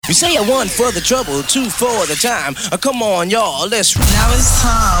We say a one for the trouble, two for the time. Come on, y'all, let's. Now it's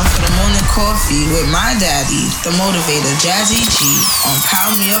time for the morning coffee with my daddy, the motivator, Jazzy G, on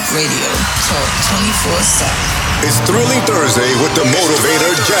Power Me Up Radio. Talk 24/7. It's Thrilling Thursday with the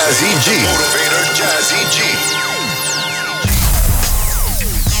motivator, Jazzy G. Motivator, Jazzy G.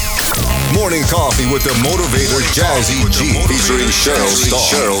 Morning coffee with the motivator, Jazzy G, featuring Cheryl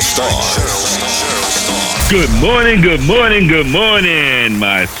Star. Good morning,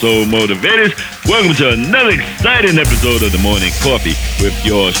 my soul motivators. Welcome to another exciting episode of the Morning Coffee with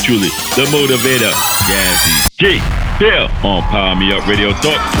yours truly, the motivator, Jazzy G. Here on Power Me Up Radio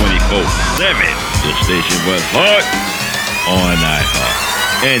Talk 24/7. The station was hard on iHeart.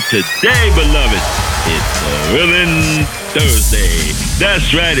 And today, beloved, it's Thrilling Thursday.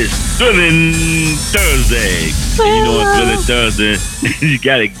 That's right, it's Thrilling Thursday. And you know on Thrilling Thursday, you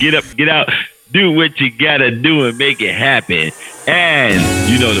gotta get up, get out, do what you gotta do and make it happen. And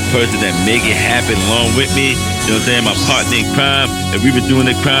you know the person that make it happen along with me, you know what I'm saying, my partner in crime, and we've been doing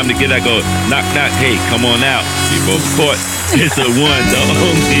the crime together. I go, knock, knock, hey, come on out. We both caught. It's the one, the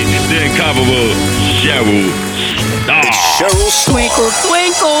only, the incomparable Cheryl Star. It's Cheryl Star. Twinkle,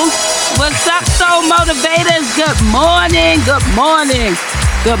 twinkle. What's up, soul motivators? Good morning,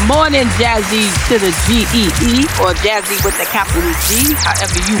 Good morning, Jazzy to the G-E-E, or Jazzy with the capital G,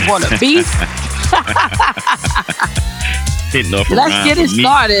 however you want to be. Let's get it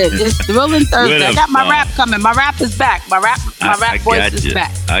started. It's Thrilling Thursday. I got my rap coming. My rap is back. My rap voice is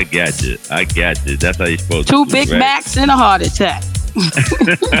back. I got you. That's how you're supposed to do. 2 Big Macs and a heart attack.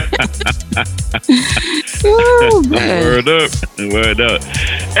 Ooh, Word up.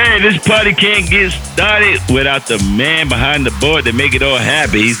 Hey, this party can't get started without the man behind the board that make it all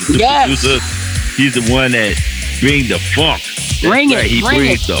happen. He's the producer. He's the one that brings the funk. He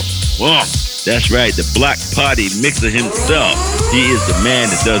brings the funk. That's right, the block party mixer himself. He is the man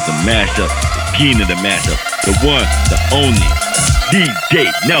that does the mashup, the king of the mashup, the one, the only, DJ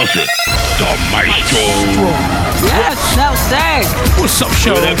Nelson, the maestro. Yes, Nelson. What's up,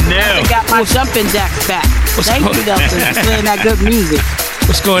 Cheryl? What up now? I got my jumping jacks back. Thank you, Nelson, for playing that good music.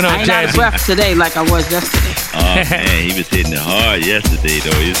 What's going on, I ain't out of Jazzy? breath today like I was yesterday. Oh, man, he was hitting it hard yesterday,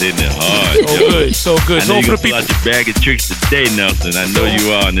 though. He was hitting it hard. So good. I know So you're for going to pull the people. out your bag of tricks today, Nelson. I know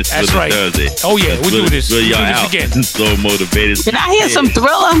you are on this That's Thrilling right. Thursday. Oh, yeah, we'll do this. We'll We'll do y'all this out. again. So motivated. Did I hear some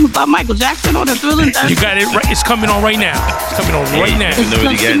Thriller by Michael Jackson on the Thrilling Thursday? You got it right. It's coming on right now. It's coming on right now. You know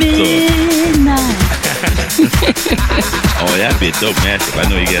what you got in store. Oh, that'd be a dope matchup. I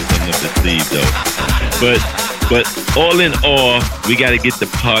know you got something up the sleeve, though. But all in all, we got to get the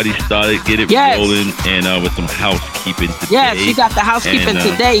party started, get it rolling, and with some housekeeping today. Yes, you got the housekeeping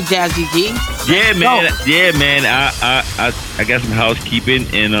today, Jazzy G. Yeah, man. I got some housekeeping,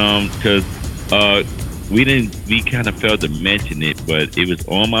 and because we kind of failed to mention it, but it was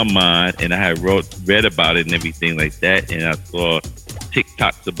on my mind, and I had read about it and everything like that, and I saw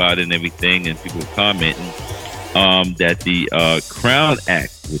TikToks about it and everything, and people commenting that the Crown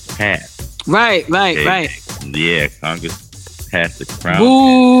Act was passed. Right. Yeah, Congress passed the Crown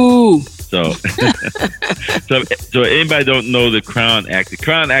Ooh. Act. So anybody don't know the Crown Act? The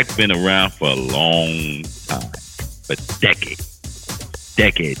Crown Act's been around for a long time, for decades.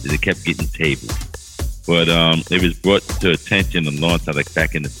 It kept getting tabled, but it was brought to attention a long time, like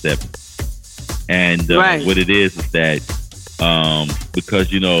back in the 70s. And what it is that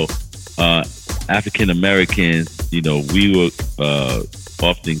because African Americans, we were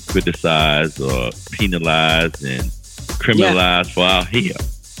often criticized or penalized and criminalized for our hair.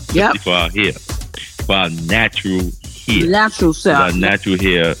 For our hair. For our natural hair. Natural self. Our natural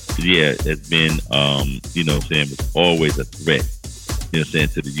hair, has been, was always a threat, to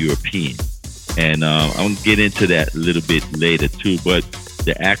the European. And I'm going to get into that a little bit later, too. But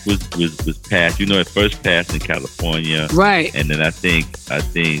the act was passed. It first passed in California. Right. And then I think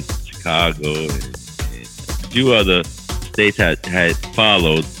Chicago and a few other states had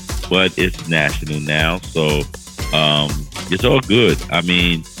followed, but it's national now, so it's all good. I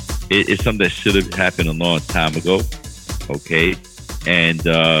mean, it's something that should have happened a long time ago, okay? And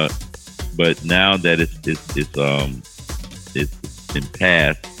but now that it's been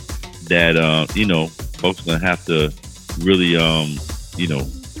passed, that folks are gonna have to really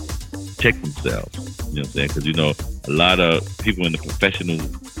check themselves. You know what I'm saying? Because a lot of people in the professional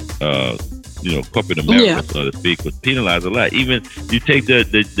corporate America, so to speak, was penalized a lot. Even you take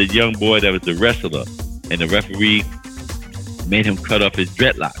the young boy that was the wrestler, and the referee made him cut off his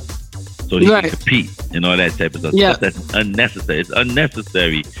dreadlocks so he could compete and all that type of stuff. Yeah. That's unnecessary. It's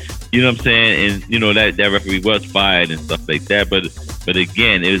unnecessary. You know what I'm saying? And that referee was fired and stuff like that. But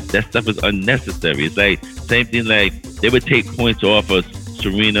again, that stuff is unnecessary. It's like same thing. Like they would take points off of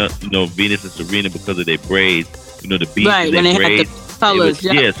Serena, Venus and Serena because of their braids. The beats right, and when they braids. had the colors.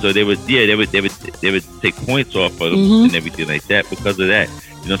 Yeah, so they would take points off of them and everything like that because of that.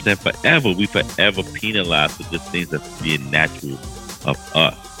 You know what I'm saying? We forever penalized for just things that's being natural of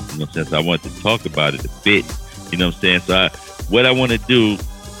us. You know what I'm saying? So I wanted to talk about it a bit. You know what I'm saying? So what I want to do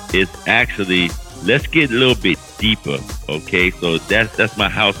is actually, let's get a little bit deeper, okay? So that's my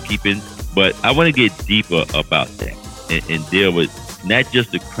housekeeping, but I want to get deeper about that and deal with not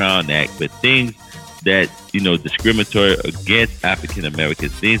just the Crown Act, but things that, discriminatory against African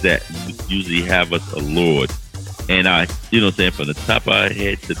Americans, things that usually have us allured. And from the top of our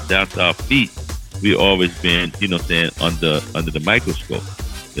head down to our feet, we've always been, under the microscope. You know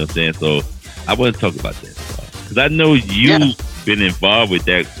what I'm saying? So I want to talk about that. Because I know you've been involved with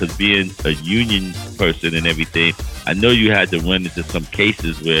that, because being a union person and everything, I know you had to run into some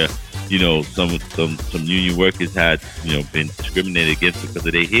cases where, some union workers had, been discriminated against because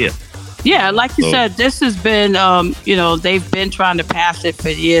of their hair. Yeah, like you said, this has been, they've been trying to pass it for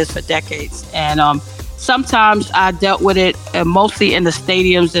years, for decades. And sometimes I dealt with it mostly in the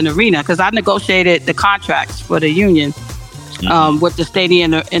stadiums and arena, because I negotiated the contracts for the union with the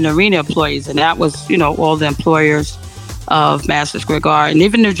stadium and arena employees. And that was, all the employers of Madison Square Garden, and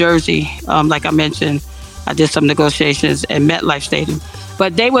even New Jersey. Like I mentioned, I did some negotiations at MetLife Stadium.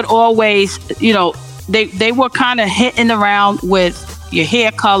 But they would always, they were kind of hitting around with your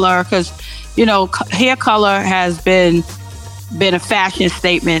hair color, because hair color has been a fashion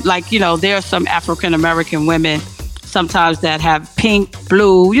statement. Like, there are some African American women sometimes that have pink,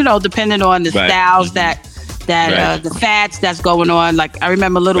 blue, depending on the styles that the fads that's going on. Like, I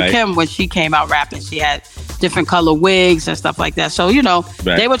remember Little Kim, when she came out rapping, she had different color wigs and stuff like that. So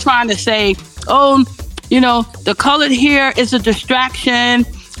they were trying to say, the colored hair is a distraction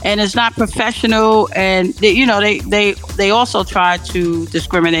and it's not professional. And they also try to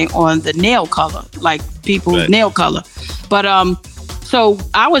discriminate on the nail color, like people's nail color. But so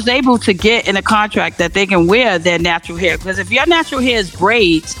I was able to get in a contract that they can wear their natural hair, because if your natural hair is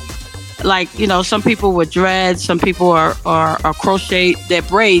braids, like some people with dreads, some people are crochet their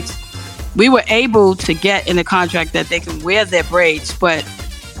braids, we were able to get in a contract that they can wear their braids. But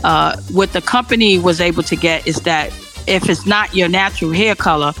what the company was able to get is that if it's not your natural hair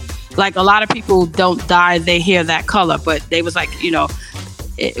color, like a lot of people don't dye their hair that color, but they was like, we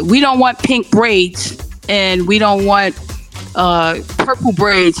don't want pink braids and we don't want purple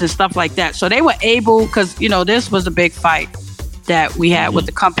braids and stuff like that. So they were able, because this was a big fight that we had with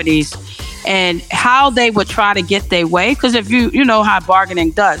the companies, and how they would try to get their way. Because if you know how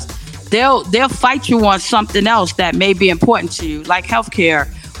bargaining does, they'll fight you on something else that may be important to you, like healthcare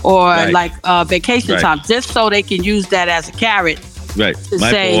or vacation time, just so they can use that as a carrot. Right. To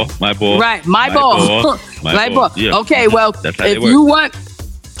my ball. Right. My ball. Yeah. Okay. Well, if you want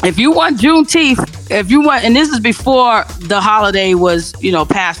Juneteenth, and this is before the holiday was,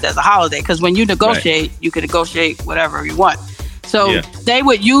 passed as a holiday, because when you negotiate, you can negotiate whatever you want. So they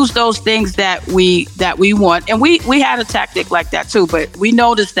would use those things that we want, and we had a tactic like that too. But we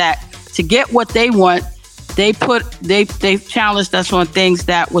noticed that to get what they want, they challenged us on things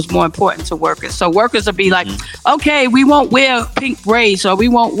that was more important to workers. So workers would be like, okay, we won't wear pink braids, or we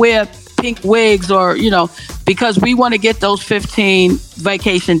won't wear pink wigs, or because we want to get those 15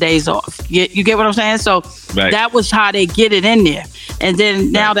 vacation days off. You get what I'm saying? So that was how they get it in there. And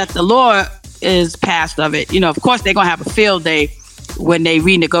then now that the law is passed of it, of course they're gonna have a field day when they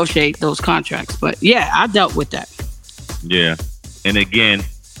renegotiate those contracts. But yeah, I dealt with that. Yeah, and again,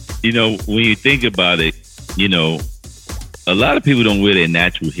 when you think about it, a lot of people don't wear their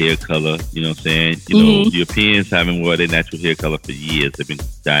natural hair color. You know what I'm saying? Europeans haven't worn their natural hair color for years. They've been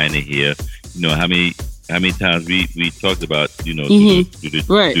dyeing their hair. How many times we talked about, do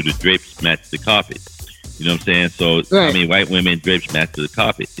the drapes match the carpet? You know what I'm saying? So I mean, white women drapes match to the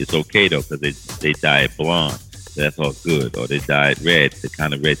carpet. It's okay though, because they dye it blonde. So that's all good. Or they dye it red, the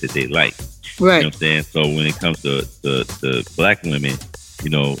kind of red that they like. Right. You know what I'm saying? So when it comes to black women,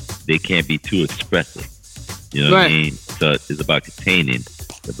 they can't be too expressive. You know what I mean? So it's about containing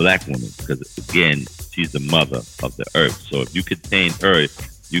the black woman, because again, she's the mother of the earth. So if you contain her,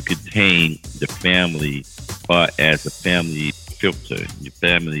 you contain the family far as a family filter, your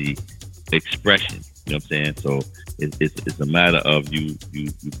family expression. You know what I'm saying? So it's a matter of you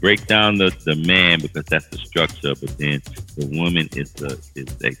break down the man, because that's the structure, but then the woman is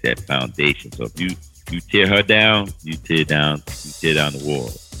like that foundation. So if you tear her down, you tear down the wall.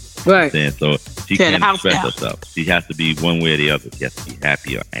 Right. You know what I'm saying? So she can't express herself. She has to be one way or the other. She has to be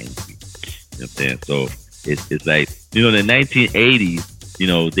happy or angry. You know what I'm saying? So it's like, in the 1980s,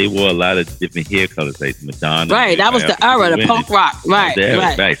 they wore a lot of different hair colors, like Madonna. Right, that was the era, the punk rock. Right.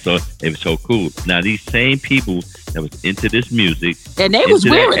 So it was so cool. Now these same people that was into this music, and they was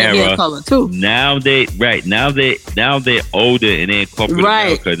wearing the hair color too. Now they're older and they in corporate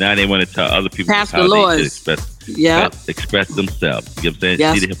America. Now they want to tell other people Pass how the they laws. should express themselves. You know what I'm saying?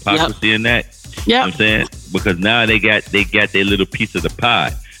 Yes. See the hypocrisy in that? Yeah. You know what I'm saying? Because now they got their little piece of the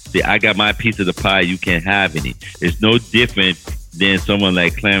pie. See, I got my piece of the pie, you can't have any. It's no different than someone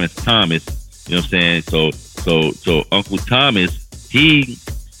like Clarence Thomas. You know what I'm saying? So Uncle Thomas, he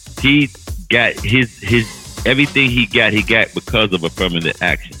got his everything he got because of affirmative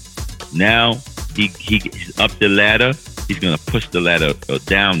action. Now he's up the ladder. He's gonna push the ladder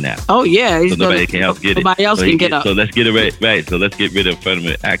down now. Oh yeah, so nobody can else get it. Nobody else can get up. So let's get it right. So let's get rid of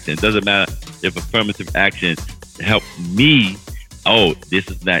affirmative action. It doesn't matter if affirmative action helped me. Oh, this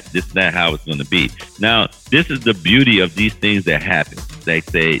is not how it's gonna be. Now, this is the beauty of these things that happen. Like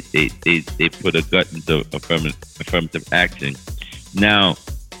they put a gut into affirmative action. Now,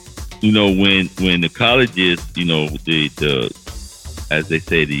 when the colleges, the as they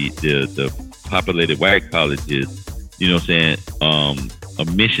say, the populated white colleges,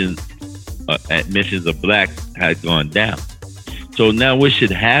 admissions of blacks had gone down. So now what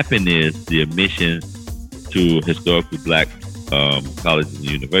should happen is the admission to historically black colleges and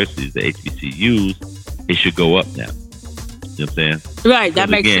universities, the HBCUs, it should go up now. You know what I'm saying? Right, that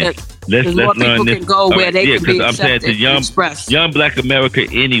makes sense. Let's more people this. Can go where right, they can be I'm saying to young black America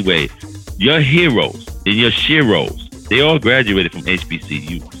anyway, your heroes and your sheroes, they all graduated from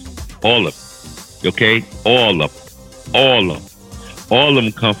HBCUs. All of them. Okay? All of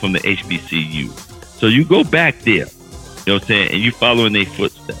them come from the HBCU. So you go back there, you know what I'm saying, and you follow in their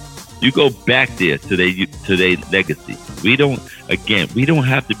footsteps. You go back there to their legacy. We don't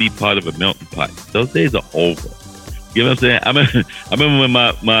have to be part of a melting pot. Those days are over. You know what I'm saying? I remember when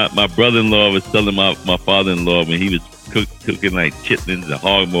my brother-in-law was telling my father-in-law when he was cooking like chitlins and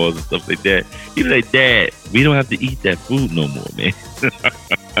hog maws and stuff like that. He was like, "Dad, we don't have to eat that food no more, man."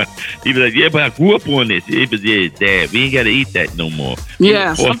 He was like, "Yeah, but I grew up on this." He was, "Yeah, Dad, we ain't got to eat that no more.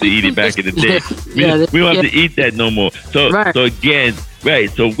 Yeah, we were forced to eat it back in the day. We don't have to eat that no more." So again, right?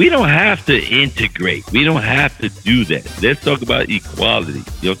 So we don't have to integrate. We don't have to do that. Let's talk about equality.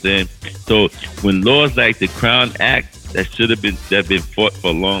 You know what I'm saying? So when laws like the Crown Act that been fought for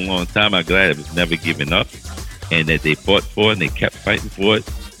a long, long time, I'm glad it was never given up, and that they fought for and they kept fighting for it.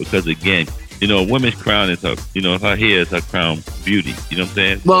 Because again, a woman's crown is her, her hair is her crown beauty. You know what I'm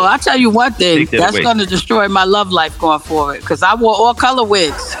saying? Well, I'll tell you one thing. That's going to destroy my love life going forward because I wore all color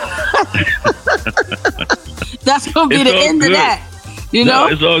wigs. That's going to be the end of that. No,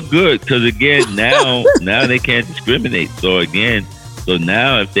 it's all good because again, now they can't discriminate. So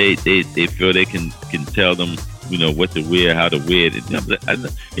now if they feel they can tell them, what to wear, how to wear it, and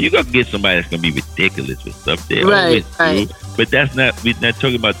you're gonna get somebody that's gonna be ridiculous with stuff there. Right. But we're not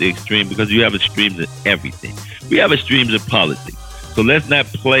talking about the extreme because you have extremes in everything. We have extremes in politics. So let's not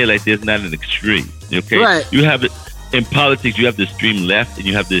play like there's not an extreme. Okay? Right. You have it in politics, you have the extreme left and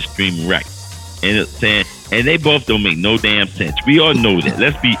you have the extreme right. And they both don't make no damn sense. We all know that.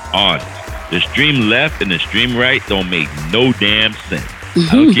 Let's be honest. The extreme left and the extreme right don't make no damn sense. I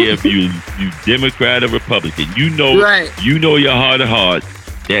don't care if you Democrat or Republican. You know your heart of hearts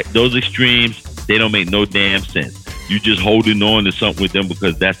that those extremes, they don't make no damn sense. You just holding on to something with them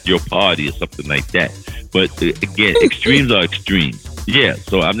because that's your party or something like that. But again, extremes are extremes. Yeah,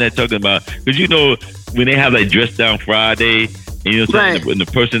 so I'm not talking about, because when they have like Dress Down Friday, and when the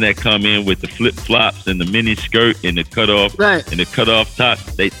person that come in with the flip flops and the mini skirt and the cutoff and the cutoff top,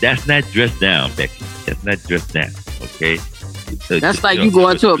 that's not dressed down, Becky. That's not dressed down. Okay. That's like you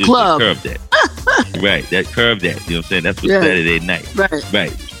going to a club. Curve that. Right. That curve that. You know what I'm saying? That's for Saturday night.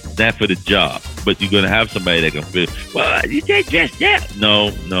 Right. That's for the job. But you're going to have somebody that can feel, well, you say dress down.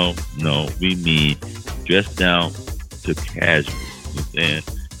 No. We mean dress down to casual. You know what I'm saying?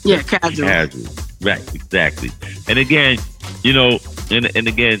 Yeah, casual. Right. Exactly. And again, and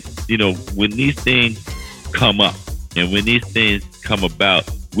again, when these things come up and when these things come about,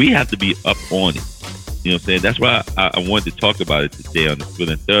 we have to be up on it. You know what I'm saying? That's why I wanted to talk about it today on the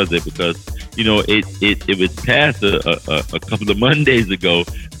Feeling Thursday because, it was passed a couple of Mondays ago,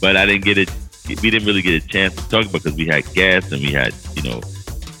 but we didn't really get a chance to talk about it because we had gas and we had,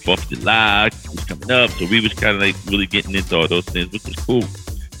 4th of July was coming up. So we was kind of like really getting into all those things, which was cool.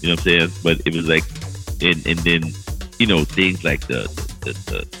 You know what I'm saying? But it was like, and then, things like the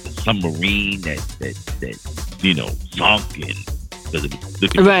submarine that sunk and because it was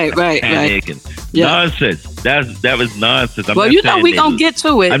looking panic and nonsense. That was nonsense. We gonna get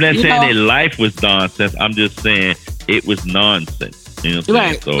to it. I'm not saying that life was nonsense. I'm just saying it was nonsense. You know what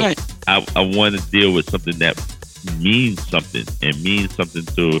I'm saying? Right. So I want to deal with something that means something and means something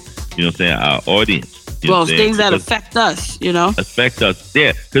to, you know what I'm saying, our audience. You know Well, what I'm saying? things that Because affect us, you know. affect us,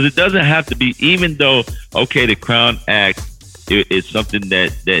 yeah. Because it doesn't have to be, even though, okay, the Crown Act is something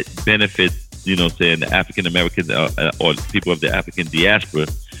that benefits, you know what I'm saying, the African Americans or the people of the African diaspora,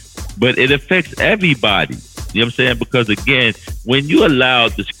 but it affects everybody. You know what I'm saying? Because again, when you allow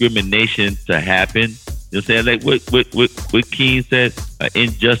discrimination to happen, you know what I'm saying? Like what Keene said,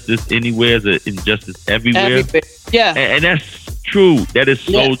 injustice anywhere is an injustice everywhere. Yeah. And that's true. That is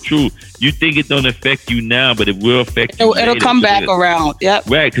so true. You think it don't affect you now, but it will affect you It'll later. come back around. Yep.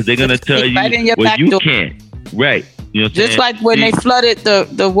 Right, because they're going to tell you, right in your well, back you door. can't. Right. You know what I'm Just saying? like when they flooded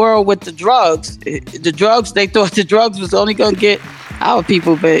the world with the drugs. The drugs, they thought the drugs was only going to get our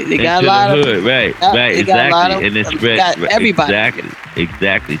people, but they got a lot of... hood. Right, Yep, right, they got a lot exactly. of- And it's they spread. got Right, everybody.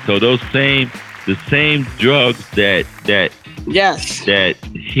 Exactly. So the same drugs that Yes.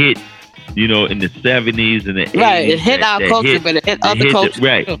 hit, you know, in the 70s and the 80s. Right, it hit our culture, but it hit other cultures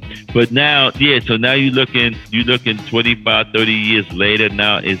Right. too. But now, so now you looking 25, 30 years later,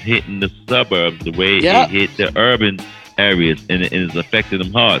 now it's hitting the suburbs the way Yep. it hit the urban areas, and it's affecting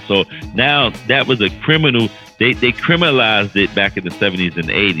them hard. So now that was a criminal, they criminalized it back in the 70s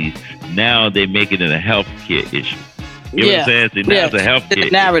and 80s. Now they make it a health care issue. You know what I'm saying? So now it's a health care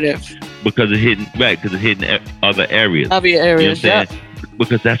narrative. issue because it's hitting other areas. Other You know areas, what I'm saying?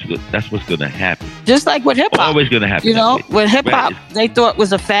 Because that's what's gonna happen. Just like with hip hop. Always gonna happen. You know, that way. when hip hop, Right. they thought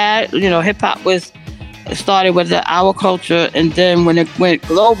was a fad. You know, hip hop was started with our culture, and then when it went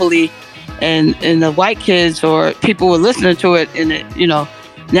globally, and the white kids or people were listening to it, and it, you know,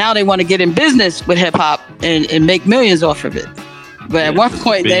 now they want to get in business with hip hop and make millions off of it. But at one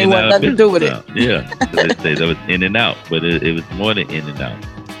point, they didn't want nothing to do with it. Yeah, they say that was in and out, but it was more than in and out.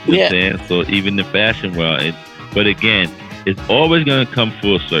 You know what I'm saying? So even the fashion world, but again, it's always going to come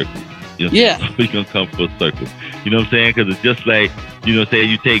full circle. You know what I'm saying? It's always going to come full circle. You know what I'm saying? Because it's just like, you know, say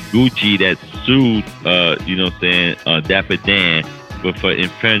you take Gucci that sued, you know what I'm saying, Dapper Dan, but for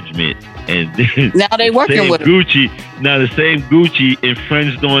infringement. And then Now they working with him. Gucci. Now the same Gucci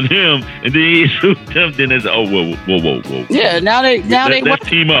infringed on him, and then he sued them. Then it's whoa. Yeah, Let's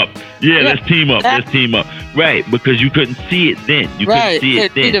team up. Yeah, let's team up. Let's team up. Right, because you couldn't see it then. You couldn't see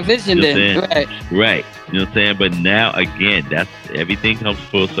it then. See the vision You know then. Right. You know what I'm saying? But now again, that's everything comes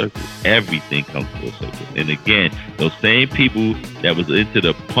full circle. Everything comes full circle. And again, those same people that was into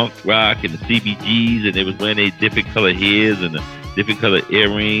the punk rock and the CBGs, and they was wearing their different color hairs and the different color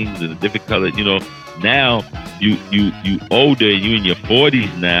earrings and the different color, you know, now you older, you in your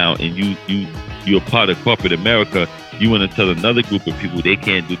 40s now, and you're a part of corporate America. You want to tell another group of people they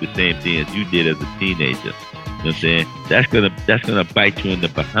can't do the same thing as you did as a teenager. You know what I'm saying? That's gonna bite you in the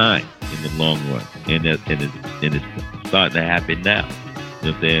behind in the long run, and it's starting to happen now.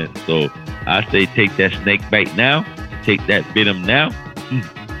 You know what I'm saying? So I say take that snake bite now, take that venom now,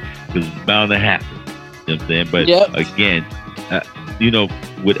 because it's bound to happen. You know what I'm saying? But again, you know,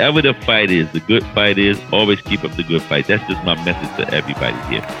 whatever the fight is, the good fight is, always keep up the good fight. That's just my message to everybody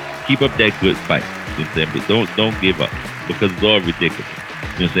here. Keep up that good fight. You know what I'm saying? But don't give up, because it's all ridiculous. You know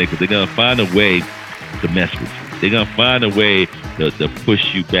what I'm saying? Because they're going to find a way to mess with you. They're going to find a way to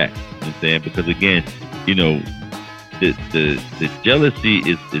push you back. You know what I'm saying? Because again, you know, the jealousy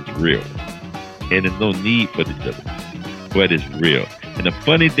is real. And there's no need for the jealousy. But it's real. And the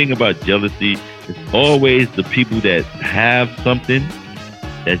funny thing about jealousy is always the people that have something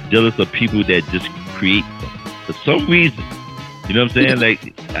that's jealous of people that just create something. For some reason. You know what I'm saying?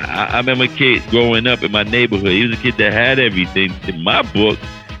 Like, I remember a kid growing up in my neighborhood. He was a kid that had everything. In my book,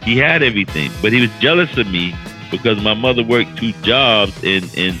 he had everything. But he was jealous of me because my mother worked 2 jobs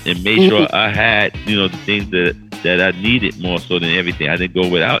and made sure I had, you know, the things that I needed more so than everything. I didn't go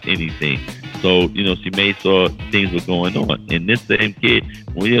without anything. So, you know, she made sure things were going on. And this same kid,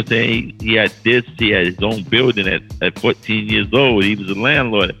 when you know what I'm saying, he had his own building at 14 years old. He was a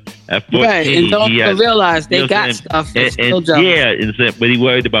landlord. At 14, right, and don't realize they got stuff. And but he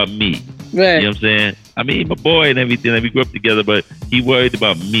worried about me. Right. You know what I'm saying? I mean, my boy and everything, like we grew up together, but he worried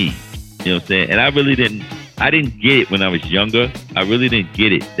about me. You know what I'm saying? And I didn't get it when I was younger. I really didn't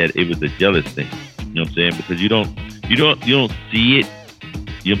get it that it was a jealous thing. You know what I'm saying? Because you don't see it.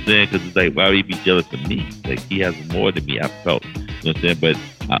 You know what I'm saying? Because it's like, why would he be jealous of me? Like, he has more than me, I felt. You know what I'm saying? But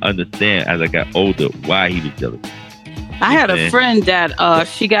I understand as I got older why he was jealous. I had a friend that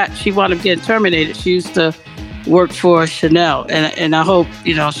she wound up getting terminated. She used to work for Chanel, and I hope,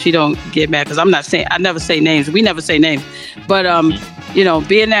 you know, she don't get mad because I never say names. We never say names. But you know,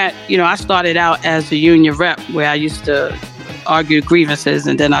 being that, you know, I started out as a union rep where I used to argue grievances,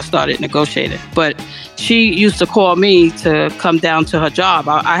 and then I started negotiating. But she used to call me to come down to her job.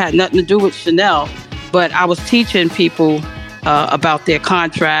 I had nothing to do with Chanel, but I was teaching people about their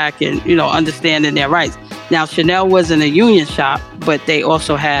contract and, understanding their rights. Now, Chanel wasn't a union shop, but they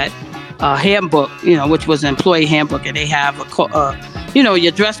also had a handbook, which was an employee handbook, and they have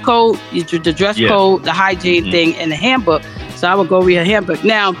your dress code, the dress code, the hygiene thing, and the handbook. So I would go read her handbook.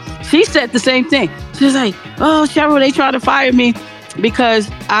 Now, she said the same thing. She was like, "Oh, Cheryl, they tried to fire me because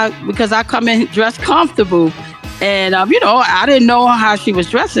I come in dressed comfortable." And, I didn't know how she was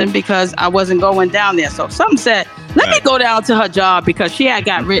dressing because I wasn't going down there. So something said, let me go down to her job because she had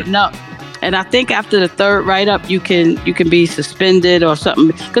got written up. And I think after the third write-up, you can be suspended or something.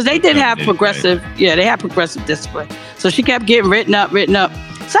 Because they did have progressive discipline. So she kept getting written up.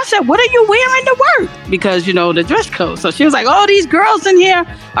 So I said, what are you wearing to work? Because, the dress code. So she was like, oh, these girls in here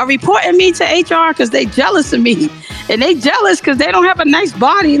are reporting me to HR because they jealous of me. And they jealous because they don't have a nice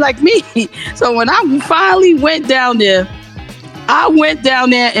body like me. So when I finally went down there,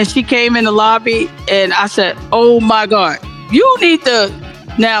 and she came in the lobby and I said, oh my God, you need to.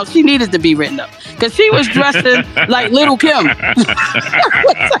 Now, she needed to be written up because she was dressing like Little Kim.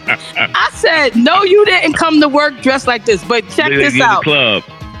 I said, no, you didn't come to work dressed like this. But check this out. Club.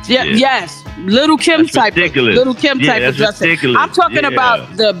 Yes. Little Kim type of dressing. Ridiculous. I'm talking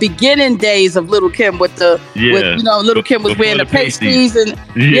about the beginning days of Little Kim with Little Kim was wearing the pasties and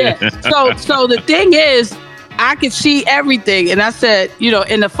So the thing is, I could see everything. And I said,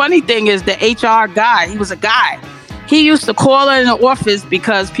 and the funny thing is the HR guy, he was a guy. He used to call her in the office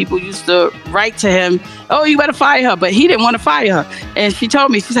because people used to write to him, oh, you better fire her. But he didn't want to fire her. And she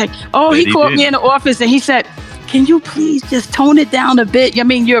told me, she's like, oh, he called me in the office and he said, can you please just tone it down a bit? I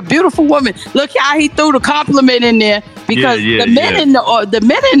mean, you're a beautiful woman. Look how he threw the compliment in there because the men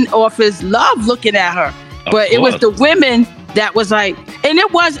in office love looking at her. But it was the women that was like, and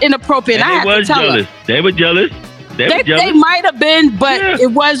it was inappropriate. And I had to tell her. They were jealous. They might have been, but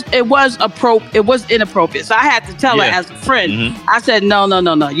it was inappropriate. So I had to tell her as a friend. Mm-hmm. I said,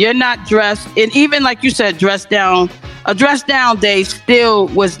 no, you're not dressed. And even like you said, dressed down. A dress down day still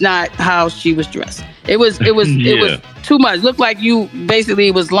was not how she was dressed. It was too much. Looked like you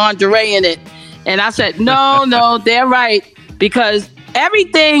basically was lingerie in it. And I said, no, they're right because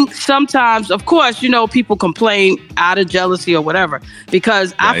everything sometimes, of course, people complain out of jealousy or whatever.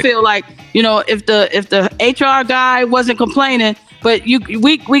 Because I feel like, if the HR guy wasn't complaining, but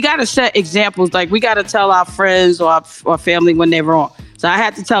we got to set examples. Like we got to tell our friends or our family when they're wrong. So I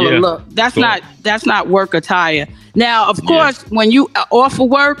had to tell her, look, that's not work attire. Now, of course, when you off of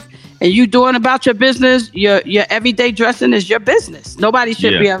work and you doing about your business, your everyday dressing is your business. Nobody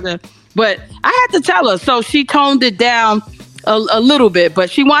should be able to. But I had to tell her. So she toned it down a little bit, but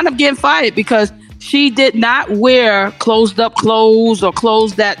she wound up getting fired because she did not wear closed up clothes or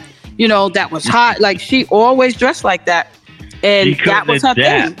clothes that, that was hot. Like she always dressed like that. And that was her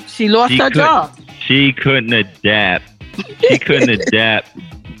thing. She lost her job. She couldn't adapt.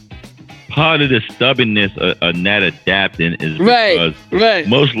 Part of the stubbornness of not adapting is because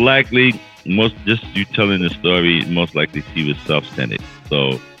most likely, just you telling the story, most likely she was self-centered.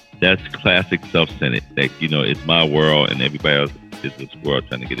 So that's classic self-centered. Like, it's my world and everybody else is a squirrel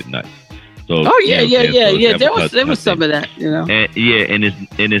trying to get it nuts. So, There was some of that,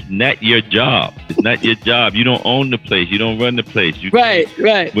 And it's not your job. It's not your job. You don't own the place. You don't run the place. Right.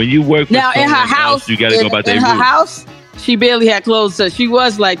 When you work for now in her house, you got to go about their rules. In her house, she barely had clothes, so she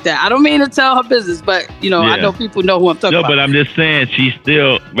was like that. I don't mean to tell her business, but I know people know who I'm talking about. No, but I'm just saying she's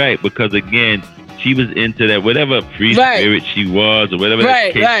still because again, she was into that whatever free spirit she was or whatever the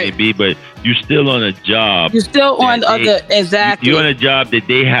case may be, but you're still on a job. You're still on exactly. You're on a job that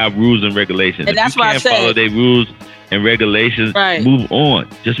they have rules and regulations. And that's why I said, if you can't follow their rules and regulations, move on.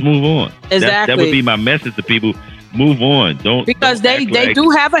 Just move on. Exactly. That would be my message to people. Move on. Because they do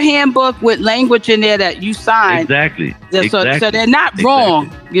have a handbook with language in there that you sign. Exactly. So they're not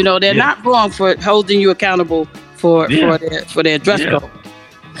wrong. They're not wrong for holding you accountable for their dress code.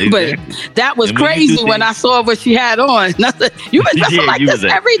 Exactly. But that was crazy when I saw what she had on. You've been dressing like this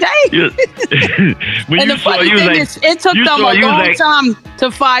every day. And the funny thing is, it took them a long time to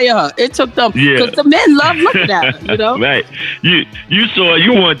fire her. It took them because the men love looking at her. Right. You saw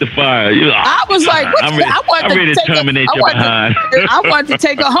you wanted to fire. I was like, I wanted to terminate your behind. I wanted to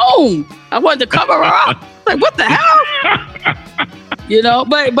take her home. I wanted to cover her up. Like, what the hell?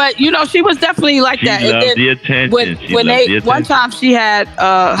 But she was definitely like that. She loved the attention. One time she had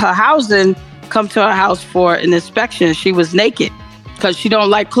her housing come to her house for an inspection. She was naked because she don't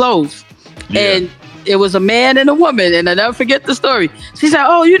like clothes, and it was a man and a woman, and I never forget the story. She said,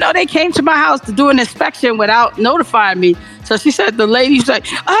 "Oh, they came to my house to do an inspection without notifying me." So she said, the lady's like,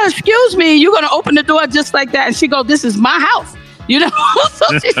 "Oh, excuse me, you're gonna open the door just like that?" And she goes, "This is my house."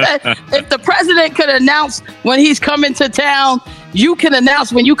 So she said, if the president could announce when he's coming to town, you can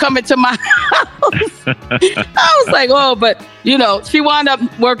announce when you come into my house. I was like, oh, but she wound up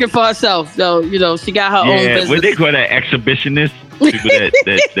working for herself. So, she got her own business. What they call that, exhibitionist? People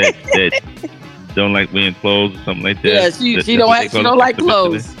that don't like wearing clothes or something like that. Yeah, she don't like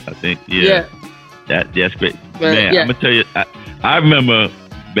clothes. I think, yeah. That's great. Man, I'm gonna tell you, I remember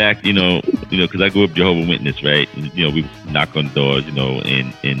back, because I grew up Jehovah's Witness, right? And, we knock on doors, and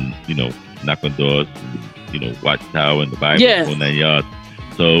knock on doors, and, watch the tower and the Bible, whole 9 yards.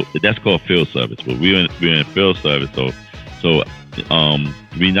 So that's called field service. But we were in field service. So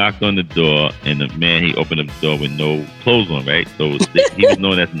we knocked on the door, and the man, he opened up the door with no clothes on, right? So he was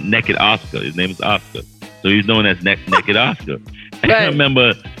known as Naked Oscar. His name is Oscar. So he's known as Naked Oscar. And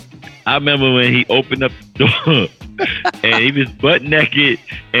Right. I remember when he opened up the door and he was butt naked,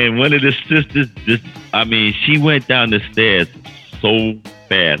 and one of the sisters she went down the stairs so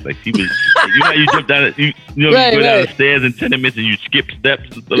fast. Like she was, how you jump down, you go down the stairs in 10 minutes and you skip steps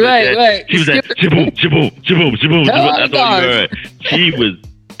and stuff like that. Right. She was like, shaboom, shaboom, shaboom, shaboom. Oh, That's all you heard. She was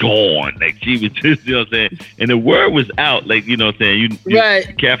gone. Like she was just, what I'm saying? And the word was out, like, what I'm saying? You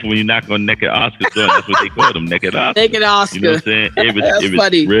be careful when you knock on Naked Oscar's door. That's what they called him, Naked Oscar. Naked Oscar. You know what I'm saying? It was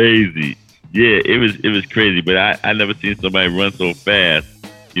funny. Crazy. Yeah, it was crazy, but I never seen somebody run so fast.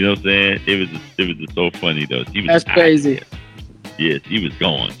 You know what I'm saying? It was just so funny though. She was That's crazy. Yeah, she was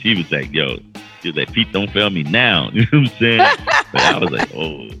gone. She was like, she was like, feet don't fail me now. You know what I'm saying? But I was like,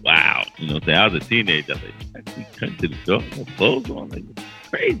 oh wow. You know what I'm saying? I was a teenager. I was like, she come to the door, no clothes on, like it's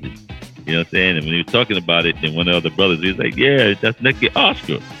crazy. You know what I'm saying? And when he was talking about it, then one of the other brothers, he was like, yeah, that's Naked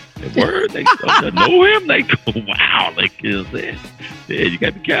Oscar. Like, word, like, I know him? Like, wow, like, you know what I'm saying? Yeah, you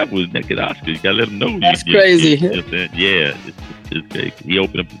gotta be careful with Naked Oscar. You gotta let him know. That's crazy. You know what I'm saying? Yeah, it's crazy. He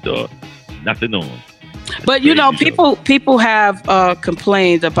opened up the door, nothing on. But people have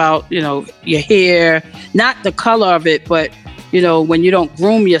complained about your hair, not the color of it, but when you don't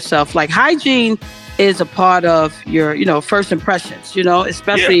groom yourself. Like hygiene is a part of your first impressions.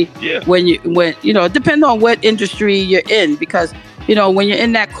 Especially when depending on what industry you're in, because when you're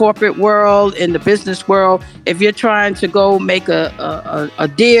in that corporate world, in the business world, if you're trying to go make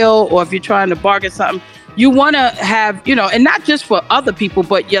a deal, or if you're trying to bargain something, you want to have and not just for other people,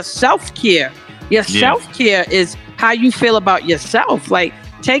 but your self-care. Your self-care is how you feel about yourself. Like,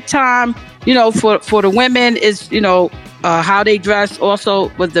 take time, for the women is, how they dress.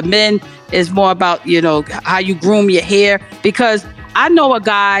 Also with the men is more about, how you groom your hair. Because I know a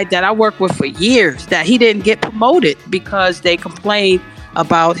guy that I worked with for years that he didn't get promoted because they complained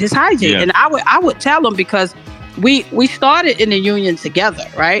about his hygiene. And I would tell him, because we started in the union together,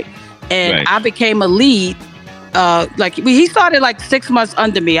 right? And I became a lead. He started like 6 months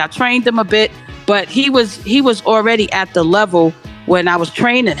under me. I trained him a bit. But he was already at the level when I was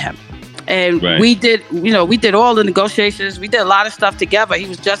training him. And we did all the negotiations. We did a lot of stuff together. He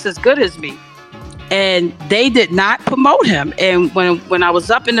was just as good as me. And they did not promote him. And when I was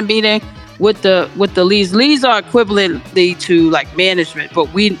up in the meeting with the leads are equivalently to like management,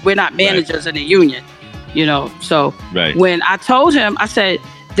 but we're not managers in the union, So when I told him, I said,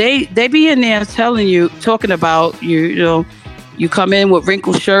 they be in there talking about you come in with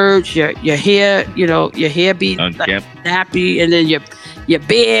wrinkled shirts, your hair, your hair be like nappy, and then your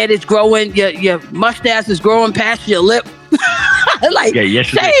beard is growing, your mustache is growing past your lip. Like,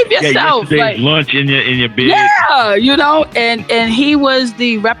 shave yourself. Like lunch in your beard. Yeah, and he was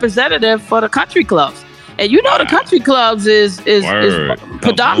the representative for the country clubs, and the country clubs is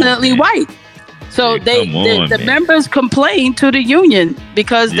predominantly white. So the members complained to the union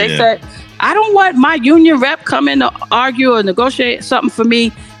because they said, I don't want my union rep coming to argue or negotiate something for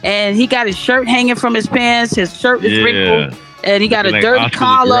me, and he got his shirt hanging from his pants, his shirt is wrinkled, and he got a dirty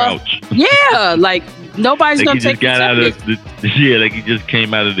collar. Yeah, like nobody's gonna take it. Like he just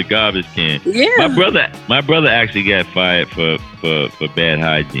came out of the garbage can. Yeah. My brother actually got fired for bad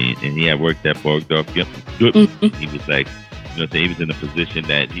hygiene, and he had worked at Bergdorf. He was like, he was in a position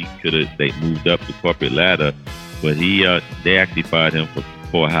that he could have moved up the corporate ladder, but they actually fired him for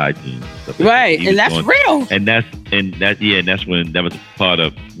poor hygiene. Right, and that's real. And that's when that was part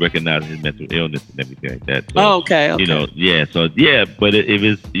of recognizing his mental illness and everything like that. So, okay. but it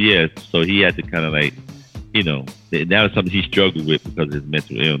was so he had to kind of like that was something he struggled with because of his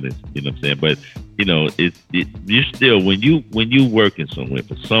mental illness. You know what I'm saying? But you still when you working somewhere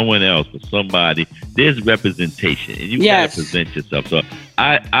for someone else, for somebody, there's representation, and you gotta present yourself. So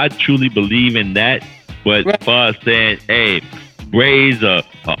I truly believe in that. But as far as saying, hey, braids are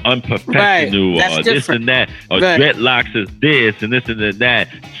unprofessional, or this and that, or dreadlocks is this and this and that.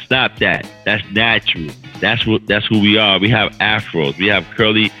 Stop that. That's natural. That's who we are. We have afros. We have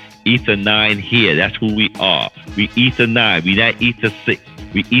curly ether 9 here. That's who we are. We ether 9. We not ether 6.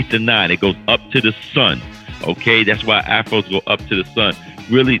 We ether 9. It goes up to the sun. Okay, that's why afros go up to the sun.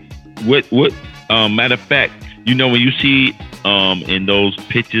 Really, what? Matter of fact, when you see in those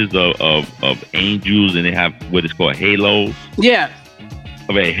pictures of angels, and they have what is called halos. Yeah.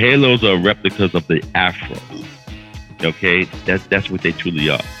 Okay, halos are replicas of the afro. Okay, that's what they truly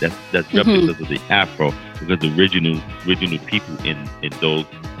are. That's replicas of the afro, because the original people in those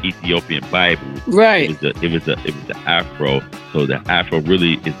Ethiopian Bibles, right? It was the afro. So the afro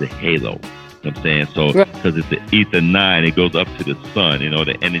really is the halo. You know what I'm saying? So because it's the ether 9, it goes up to the sun.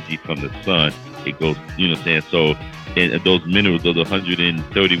 The energy from the sun, it goes. You know what I'm saying? So. And those minerals, those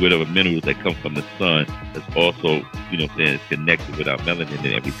 130 whatever minerals that come from the sun, that's also, it's connected with our melanin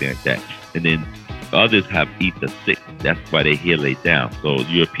and everything like that. And then others have ether 6. That's why they hair lay down. So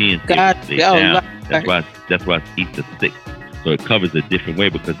Europeans lay down. That's why it's ether 6. So it covers a different way,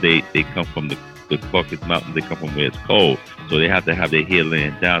 because they come from the Caucasus Mountains. They come from where it's cold. So they have to have their hair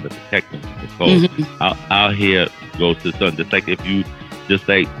laying down to protect them from the cold. Our hair goes to the sun.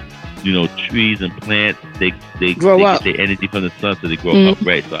 Trees and plants, they get their energy from the sun, so they grow up,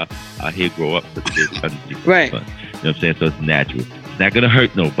 right? So our hair grow up because there's energy from the sun. You know what I'm saying? So it's natural. It's not gonna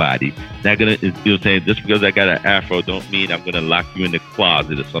hurt nobody. It's not gonna, saying, just because I got an afro don't mean I'm gonna lock you in the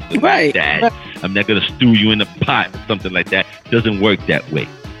closet or something like that. Right. I'm not gonna stew you in a pot or something like that. It doesn't work that way. You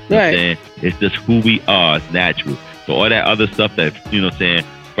know what I'm saying? It's just who we are. It's natural. So all that other stuff that,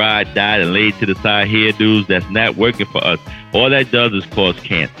 fried, dyed, and laid to the side hairdos, that's not working for us. All that does is cause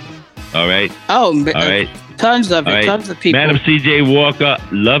cancer. All right. Oh, all right. Tons of it. Right. Tons of people. Madam C.J. Walker,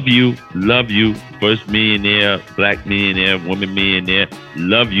 love you. First millionaire, black millionaire, woman millionaire.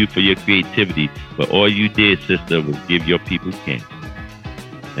 Love you for your creativity. But all you did, sister, was give your people cancer.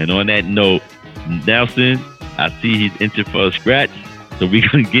 And on that note, Nelson, I see he's inching for a scratch. So we're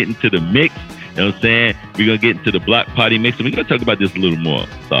going to get into the mix. You know what I'm saying? We're going to get into the block party mix. And we're going to talk about this a little more.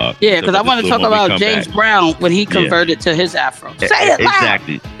 Yeah, because I want to talk about James Brown when he converted to his afro. Say it loud.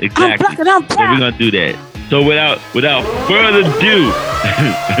 Exactly. I'm black and I'm proud. So we're going to do that. So without further ado,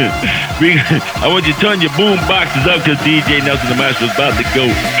 I want you to turn your boom boxes up, because DJ Nelson the Master is about to go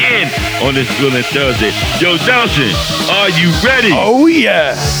in on this Thrilling Thursday. Yo, Nelson, are you ready? Oh,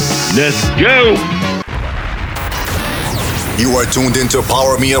 yeah. Let's go. You are tuned into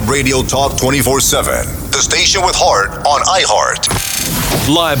Power Me Up Radio Talk 24/7. The station with heart on iHeart.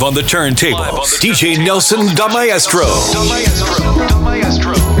 Live on the turntables, DJ Nelson the Maestro.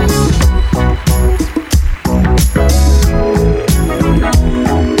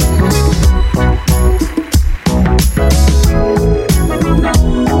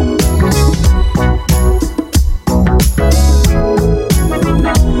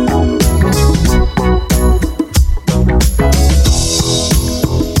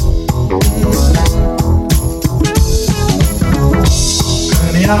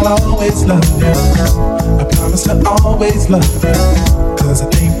 I'll always love you. I promise to always love you. Cause I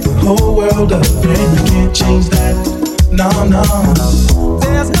think the whole world of you, and you can't change that. No, no.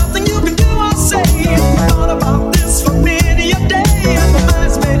 There's nothing you can do or say. I thought about this for many a day, and my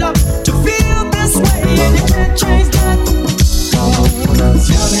mind's made up to feel this way, and you can't change that. Cause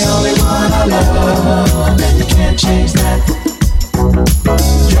you're the only one I love, and you can't change that.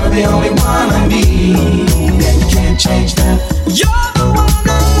 You're the only one I need, and you can't change that. You're the one I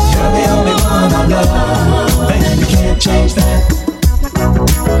love. You're the only one I love, and you can't change that.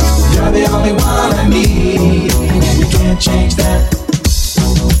 You're the only one I need, and you can't change that.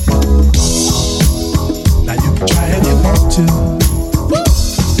 Now you can try if you want to.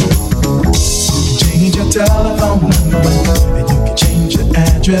 You can change your telephone number, and you can change your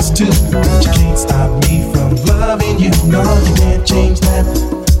address too. But you can't stop me from loving you. No, you can't change that.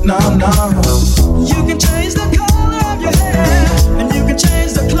 No, no. You can change the color of your hair, and you can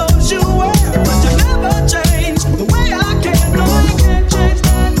change the clothes you wear, but you never change the way I care. No, you can't change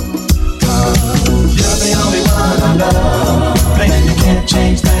that. You're the only one I love, and you can't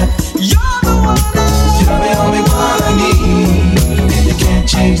change that. You're the one I love. You're the only one I need, and you can't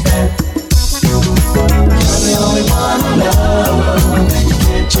change that. You're the only one I love, and you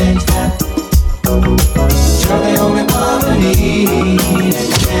can't change that. You're the only one I need, and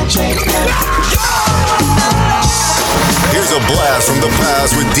you can't change that.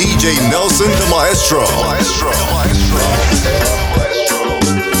 class with DJ Nelson the Maestro.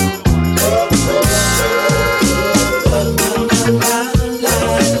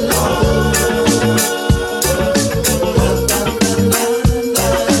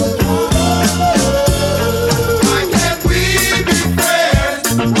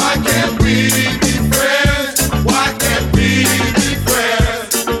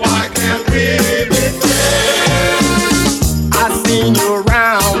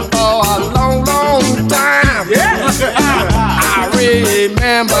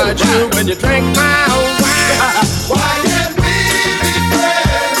 Remember you when you drink my wine. Why can't we be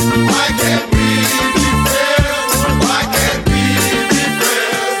friends? Why can't we be friends? Why can't we be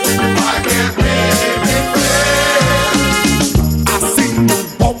friends? Why can't we be friends? I see you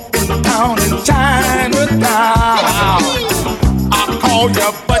walking down in Chinatown. I called you,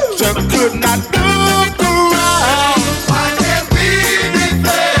 but you could not look around. Why can't we be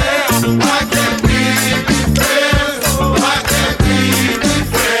friends? Why can't we be friends? Why can't we be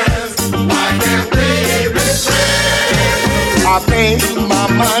friends? Why can't we be friends? I pay my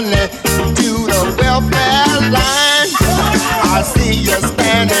money to the welfare line. I see you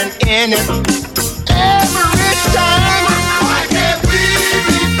standing in it every time. Why can't we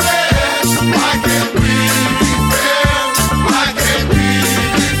be friends? Why can't we be friends? Why can't we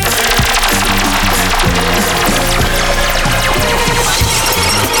be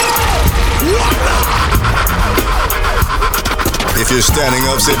If you're standing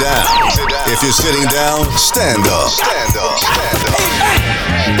up, sit down. If you're sitting down, stand up. Stand up. Stand up.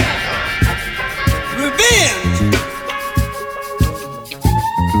 Revenge.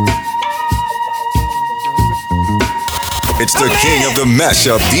 It's the king of the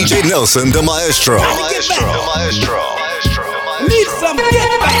mashup, DJ Nelson the Maestro. Need some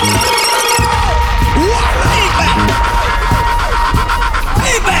get back.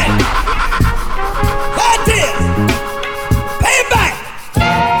 Payback. That is. Payback.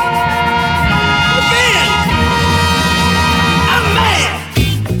 Revenge. I'm mad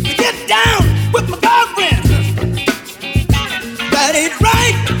to get down with my girlfriend. That ain't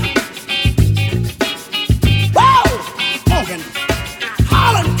right. Whoa! Smoking,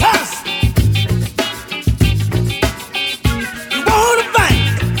 hollering, cuss. You wanna fight?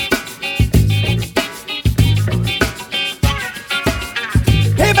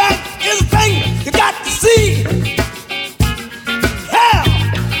 Payback is a thing you got to see. Hell,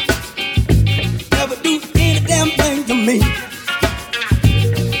 never do any damn thing to me.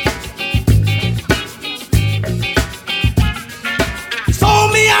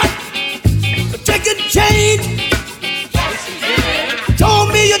 Sold me out for chicken change. Told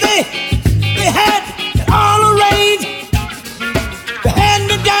me they had it all arranged. They had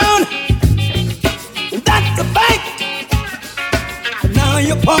me down, and that's the bank. And now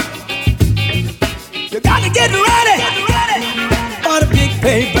you're punk. You got to get ready for the big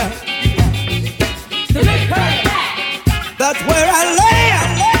payback. That's where I lay.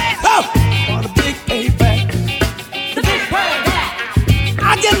 Oh, for the big payback.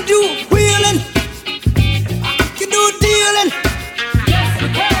 I can do wheeling. I can do dealing.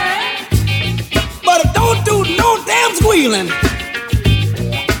 But I don't do no damn squealing.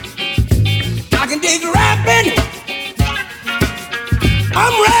 I can dig rapping.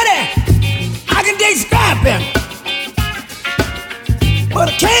 I'm ready. I can dig scrapping. But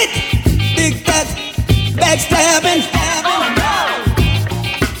I can't dig that backstabbing. Oh no!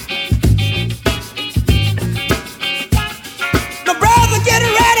 My brother, get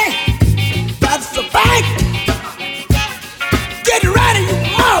ready. That's the fact. Get ready, you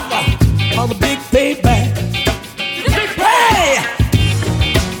mother, for the big payback. Hey!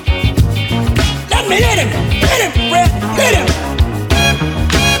 Let me hit him, Fred, hit him.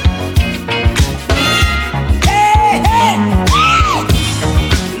 Hey, hey, hey!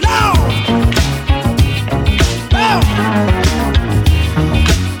 No! No!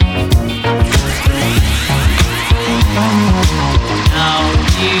 Don't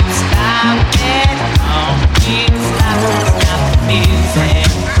you stop it, don't you stop the music.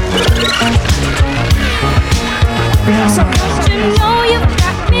 You know you've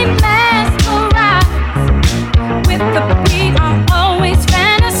got me mesmerized. With the beat I always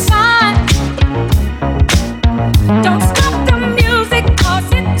fantasize. Don't stop the music 'cause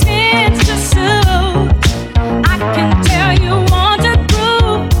it tends to soothe. I can tell you want to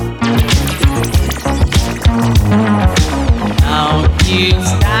groove. Don't you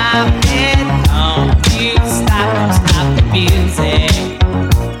stop it, don't you stop the music.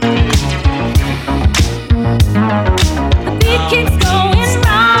 The beat keeps going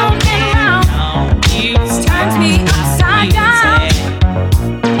round and round. Don't you Turns me stop upside the down. music.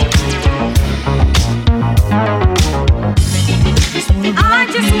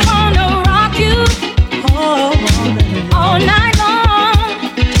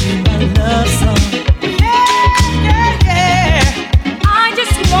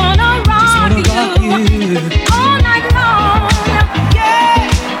 all night long. Yeah,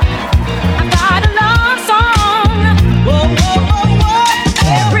 I got a love song. Whoa, whoa, whoa, whoa.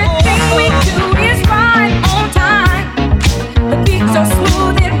 Everything we do is right on time. The beat so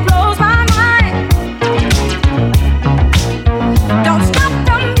smooth it blows my mind. Don't stop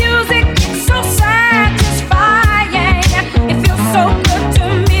the music, it's so satisfying. It feels so good to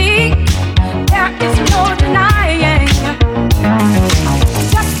me. There is no denying.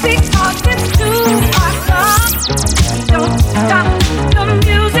 Just because it's too awesome, don't stop the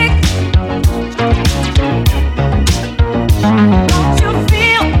music. Don't you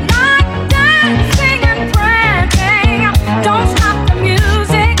feel like dancing and prancing? Don't stop the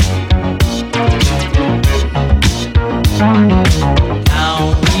music.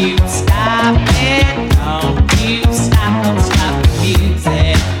 Don't you stop it. Don't you stop. Don't stop the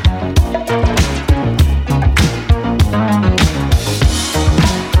music.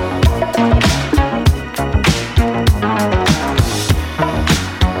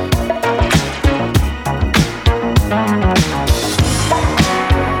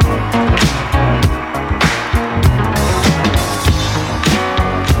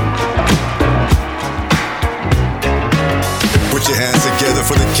 Put your hands together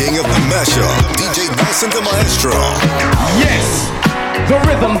for the king of the mashup, DJ Nelson the Maestro. Yes, the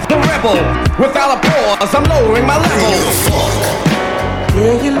rhythm, the rebel. Without a pause, I'm lowering my Bring level. the funk.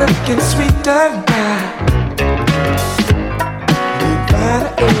 Girl, you're looking sweet tonight. You find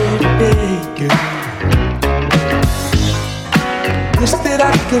it every day, girl. Wish that I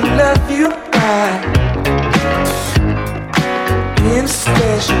could love you right in a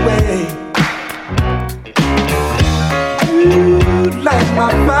special way. You light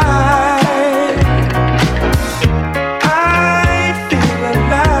my mind. I feel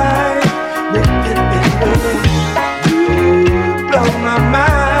alive with you, baby. You blow my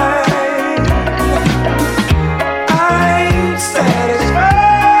mind. I'm satisfied.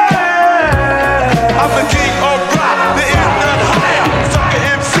 I'm the king of rock, there is none higher. Sucker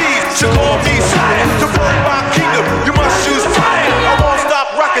MCs should call me sire. To run my kingdom, you must choose fire. I won't stop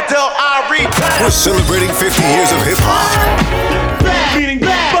rocking till I retire. We're celebrating 50 years of hip hop. Meaning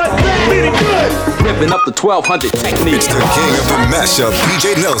bad, but meaning good. Ripping up the 1200 technique. It's the king of the mashup,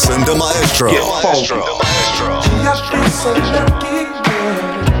 DJ Nelson the Maestro. I feel so lucky, girl,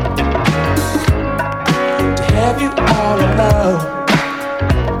 to have you all alone.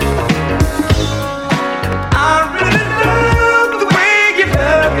 I really love the way you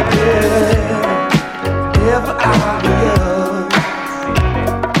love me, girl. Ever I'll be yours.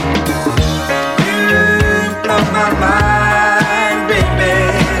 You blow my mind, baby.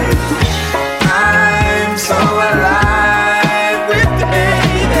 I'm so alive with you,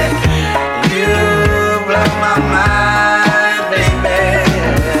 baby. You blow my mind, baby.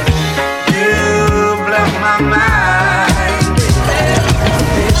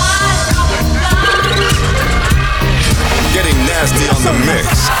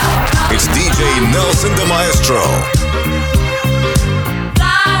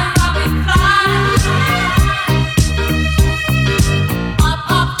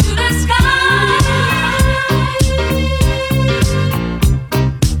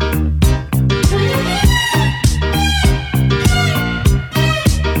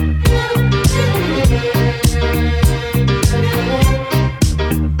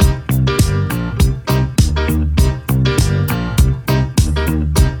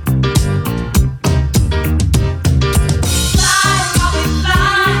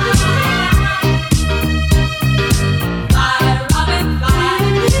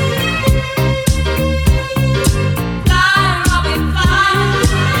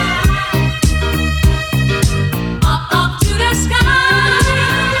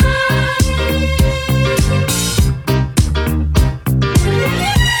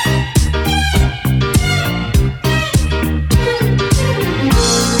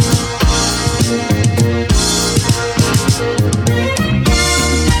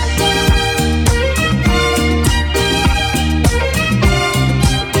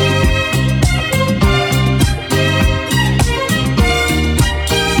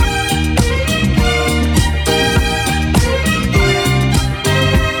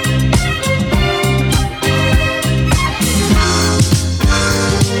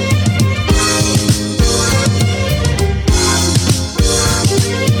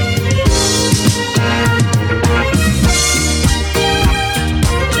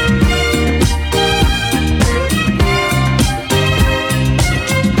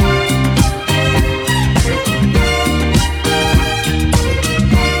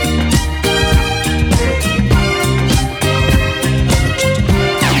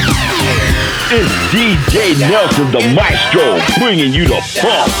 It's DJ Nelson, the maestro, bringing you the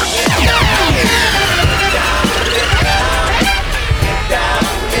funk.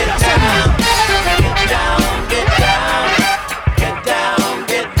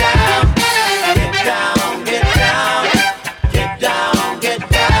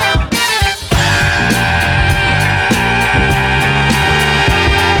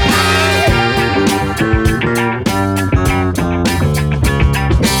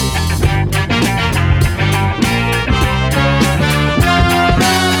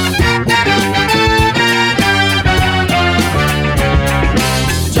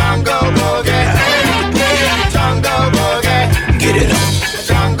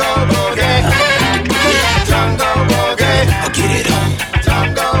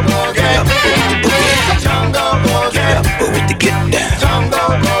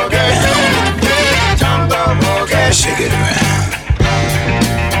 Shake it around.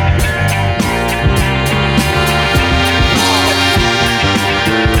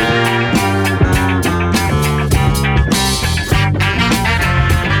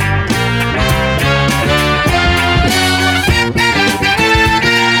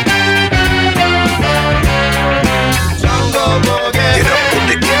 Jungle boogie. Get up with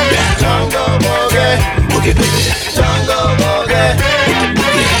the get down. Jungle boogie. Boogie baby. Jungle boogie. With the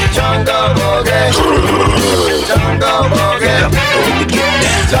boogie. Jungle boogie. Jungle boogie,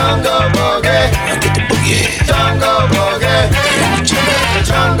 jungle boogie, get the boogie, jungle boogie,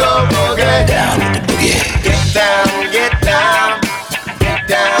 jungle boogie, down with the boogie, get down, get down, get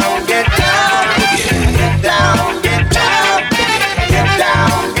down, get down, get down, get down, get down,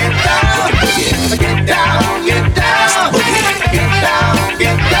 get down, get down, get down, get down, get down,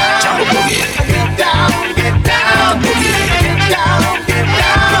 get down, get down, get down, get down, get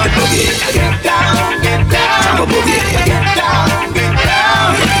down, get down, boogie, get down, get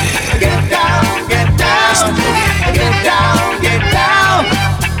down, get down, get down, get down, get down.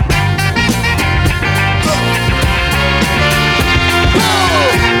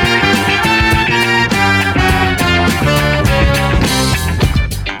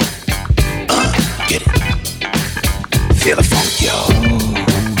 Get it. Feel the funk, yo.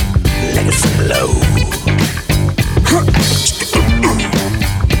 Let it flow.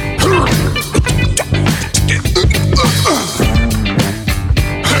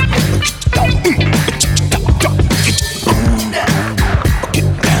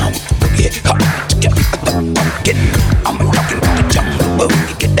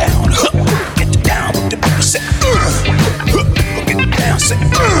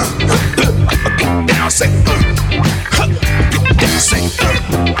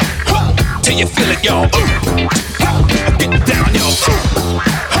 Till you feel it, yo. Get down, yo.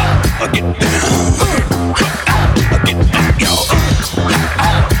 Get down. Get up, yo.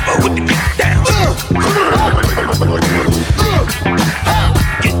 With the get down.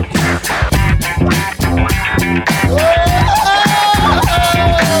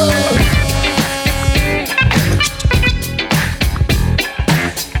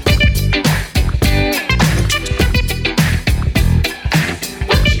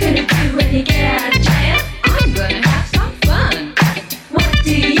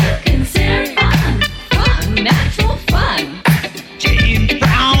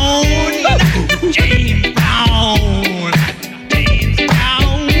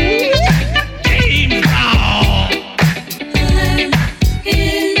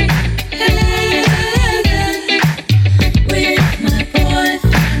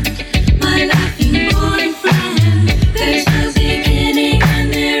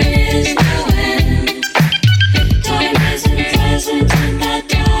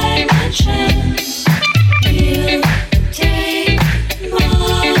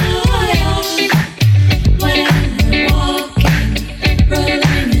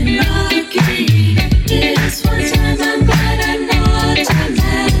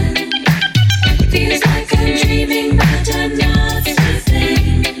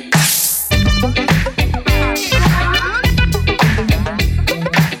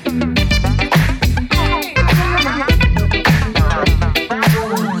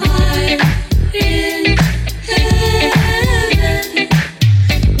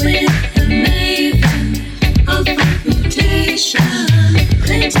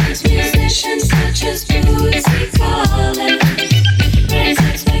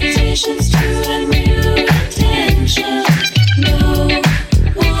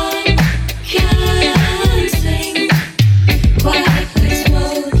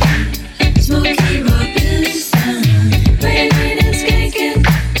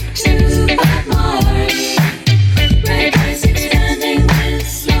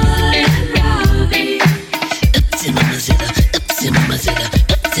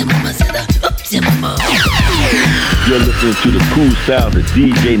 cool sounds of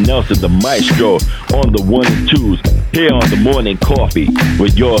DJ Nelson the Maestro on the 1 and 2s here on the Morning Coffee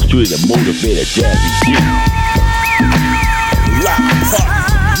with yours truly, the motivator Jazzy G.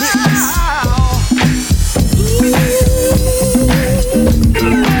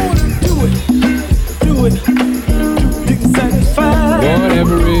 Do it, till you're satisfied.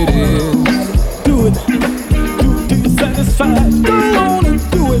 Whatever it is, do it, till you're satisfied. Go on and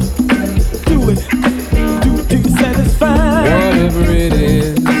do it, till you're satisfied. Whatever it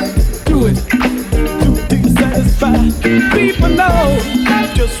is, do it, till you're satisfied. People know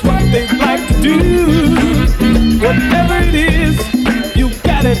just what they like to do. Whatever it is, you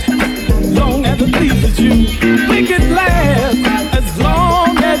got it, long as it pleases you. Make it last as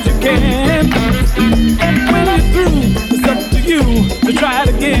long as you can. When you're through, it's up to you to try it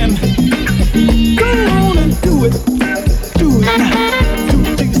again. Go on and do it now.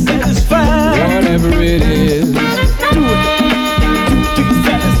 Till you're satisfied. Whatever it is, do it till you're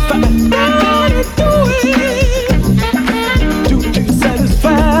satisfied. Go on and do it till you're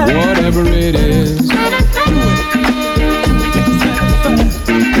satisfied. Whatever it is, do it till you're satisfied.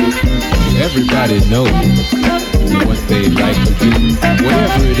 Everybody knows what they like to do.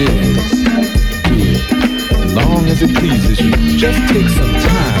 Whatever it is, do it. As long as it pleases you, just take some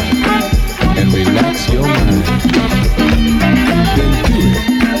time and relax your mind. Then do it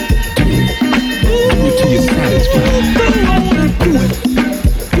till you're satisfied.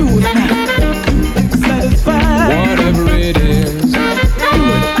 Do it now, satisfied. Whatever it is, do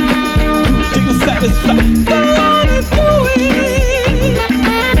it till you're satisfied. Go on and do it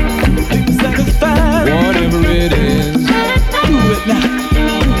till you're satisfied. Whatever it is, do it now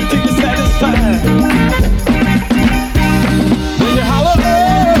till you're satisfied. When you holler,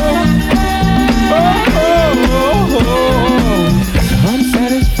 I'm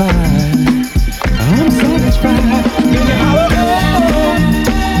satisfied. I'm satisfied. When you holler,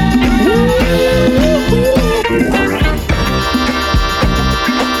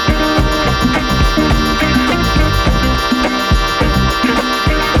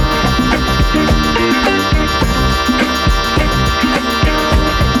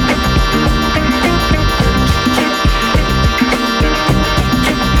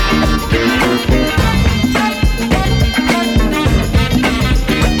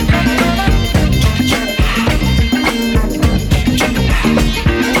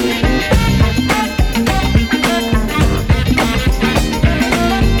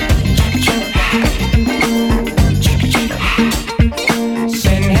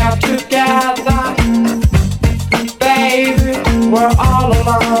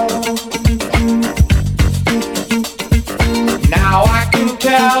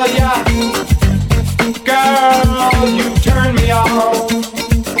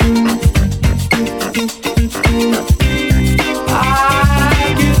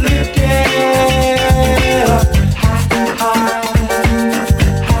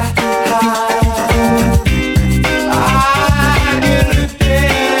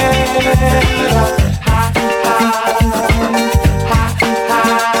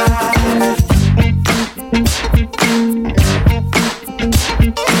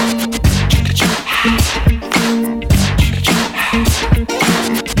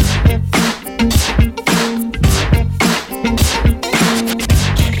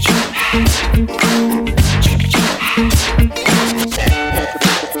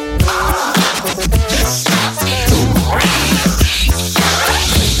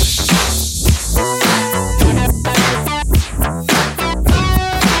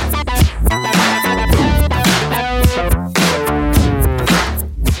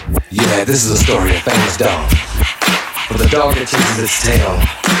 This is a story of a famous dog. But the dog that chases its tail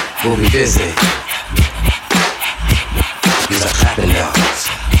will be busy. These are clapping dogs,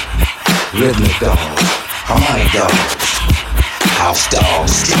 rhythmic dogs, harmonic dogs, house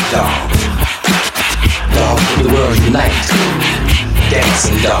dogs, street dogs, dogs for the world unite,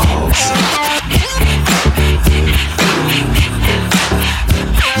 dancing dogs.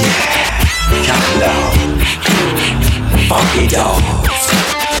 Yeah, counting dogs, funky dogs.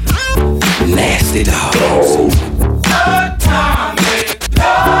 Nasty dogs. Atomic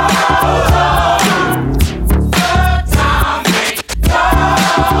dogs. Atomic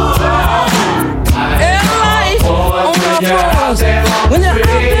dogs. In life, on the floors, when you're out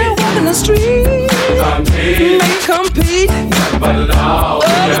there walking the street, may compete. But the dogs.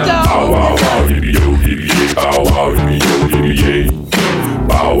 Bow wow wow, yippee yo, yippee yay. Bow wow, yippee yo, yippee yay.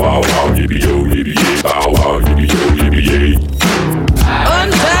 Bow wow wow, yippee yo, yippee yay. Bow wow, yippee yo, yippee yay.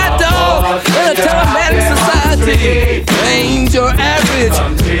 Untied dog in a telemantic society ain't your average.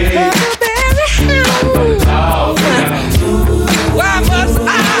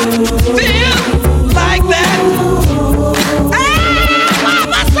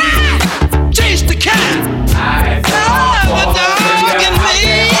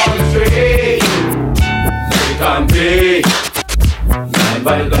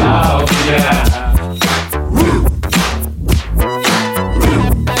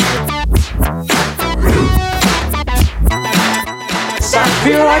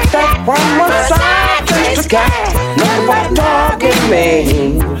 that? One more side taste the cat. Nothing but a dog in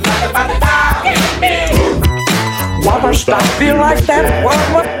me. Nothing but a dog in me. Why must I feel like that? What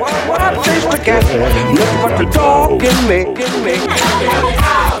taste the cat? Nothing but the dog in me.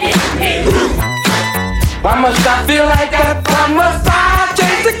 Why must I feel like that? Why must I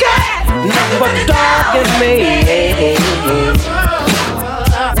taste the cat? Nothing but the dog in me.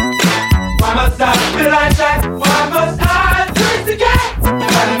 Why must I feel like that? Why must I taste the cat?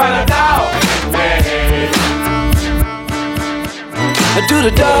 Nothing but a dog in me. Do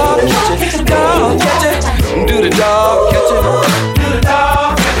the dog catch it, dog catch it. Do the dog catch it, do the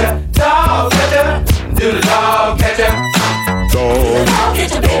dog catch it, dog catch it, do the dog catch it. Dog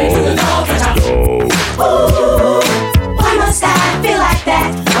catch it, baby, do the dog catch it. Why must I feel like that?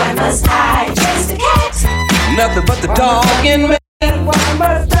 Why must I chase the cat? Nothing but the dog in me. Why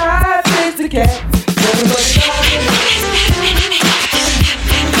must I chase the cat? Nothing but the dog in me.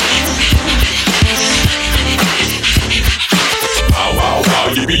 Wow, wow, wow,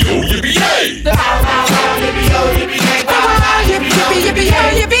 yippee-yo, yippee-yay! Wow, wow, wow, yippee-yo, yippee-yay. Wow, wow, yippee-yo, yippee-yo,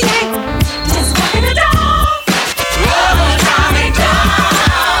 yippee-yay. Just walking the dog. Oh, Tommy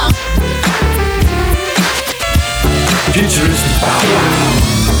dog. Futuristic Bow Wow.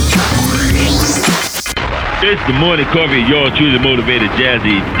 It's the morning coffee, y'all truly motivated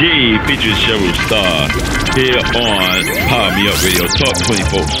Jazzy G featuring Cheryl Star here on Power Me Up Radio Talk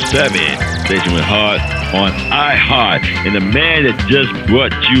 24/7. Station with Heart on iHeart. And the man that just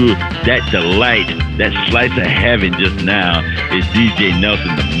brought you that delight, that slice of heaven just now is DJ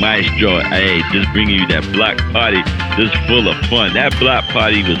Nelson, the maestro. Hey, just bringing you that block party just full of fun. That block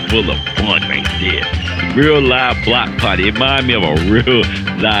party was full of fun right there. Real live block party. It reminded me of a real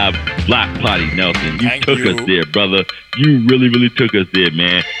live block party, Nelson. You took us there, brother. You really, really took us there,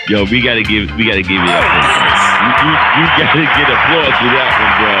 man. Yo, we gotta give you that. You gotta get applause for that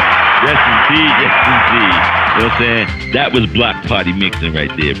one, bro. Yes, indeed. Yes, indeed. You know what I'm saying? That was block party mixing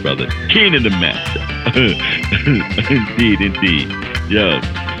right there, brother. King of the master. Indeed. Yo.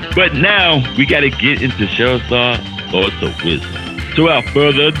 But now we gotta get into Cheryl Star Thoughts of Wisdom. So without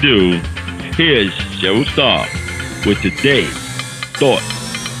further ado, here's Cheryl Star with today's Thoughts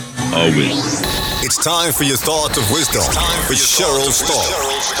of Wisdom. It's time for your Thoughts of Wisdom with Cheryl Star.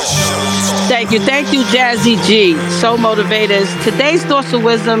 Thank you, Jazzy G. So motivators. Today's Thoughts of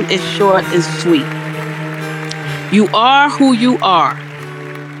Wisdom is short and sweet. You are who you are.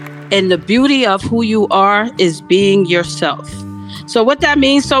 And the beauty of who you are is being yourself. So what that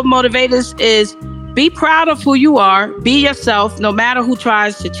means, so motivators, is be proud of who you are. Be yourself, no matter who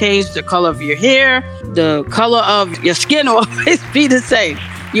tries to change the color of your hair, the color of your skin will always be the same.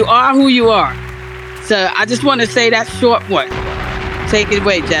 You are who you are. So I just want to say that short one. Take it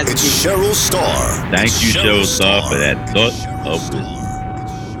away, Jazzy. It's Cheryl Star. Thank you, Cheryl Star, for that thought of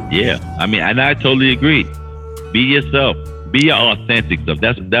wisdom. Yeah, I mean, and I totally agree. Be yourself. Be your authentic self.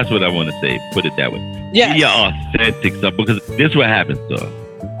 That's what I want to say. Put it that way. Yes. Be your authentic self, because this is what happens, though.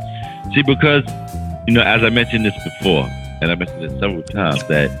 See, because, you know, as I mentioned this before, and I mentioned it several times,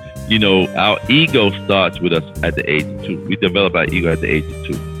 that, you know, our ego starts with us at the age of 2. We develop our ego at the age of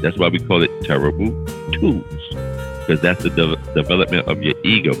 2. That's why we call it terrible twos, because that's the development of your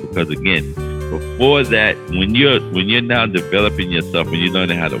ego. Because again, before that, when you're now developing yourself, when you're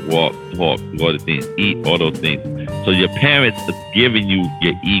learning how to walk, talk, do all the things, eat, all those things, so your parents are giving you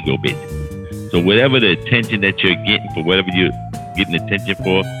your ego, basically. So whatever the attention that you're getting for whatever you're getting attention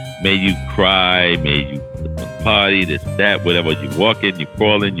for, may you cry, may you party, this, that, whatever, you're walking, you're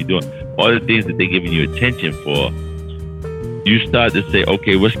crawling, you're doing all the things that they're giving you attention for, you start to say,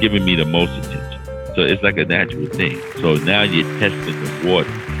 okay, what's giving me the most attention? So it's like a natural thing. So now you're testing the water.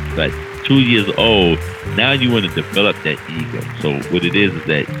 Like 2 years old, now you want to develop that ego. So what it is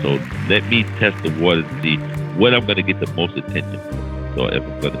that, so let me test the water to see what I'm going to get the most attention for. So if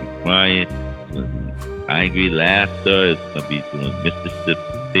I'm going to be crying, it's going to be angry laughter, it's going to be doing mischievous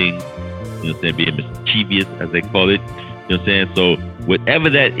things, you know what I'm saying, being mischievous, as they call it, you know what I'm saying? So whatever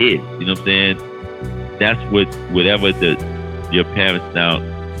that is, you know what I'm saying, that's whatever your parents now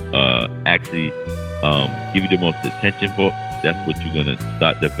actually give you the most attention for, that's what you're going to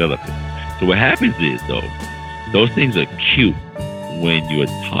start developing. So what happens is, though, those things are cute when you're a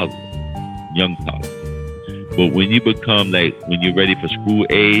toddler, young toddler. But when you become when you're ready for school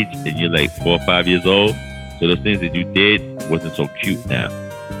age and you're 4 or 5 years old, so those things that you did wasn't so cute now.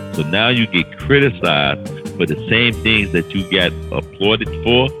 So now you get criticized for the same things that you got applauded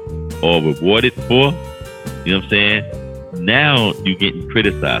for or rewarded for. You know what I'm saying? Now you're getting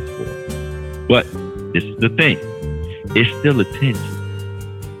criticized for it. But this is the thing. It's still attention.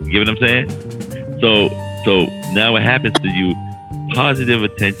 You get what I'm saying? So now what happens to you, positive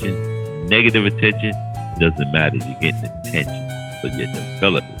attention, negative attention, doesn't matter. You're getting attention, so you're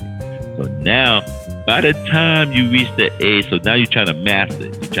developing. So now, by the time you reach the age, so now you're trying to master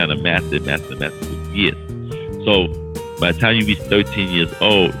it. You're trying to master for years. So by the time you reach 13 years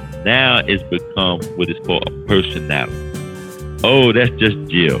old, now it's become what is called a personality. Oh, that's just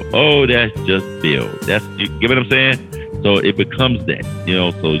Jill. Oh, that's just Bill. You get what I'm saying? So it becomes that,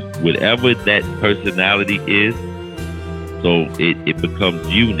 so whatever that personality is, so it becomes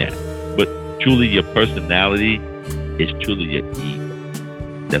you now. But truly your personality is truly your ego.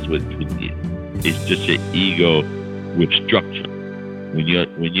 That's what it truly is. It's just your ego with structure. When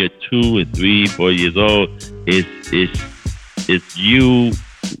you're 2 and 3, 4 years old, it's you.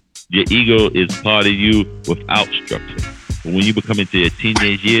 Your ego is part of you without structure. But when you become into your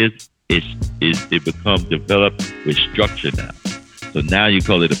teenage years, it becomes developed with structure now. So now you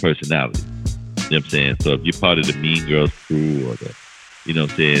call it a personality. You know what I'm saying? So if you're part of the Mean Girls crew or the, you're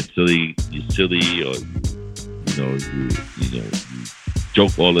silly, or you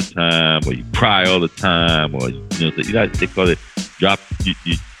joke all the time, or you cry all the time, or they call it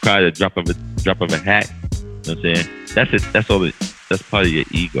you cry at the drop of a hat. You know what I'm saying? That's it. That's all. That's part of your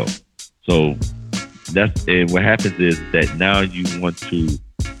ego. So and what happens is that now you want to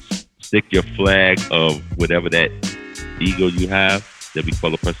stick your flag of whatever that ego you have that we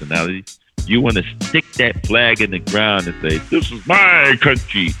call a personality. You want to stick that flag in the ground and say, "This is my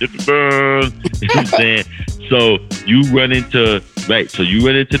country. This is mine." You know what I'm saying? So you run into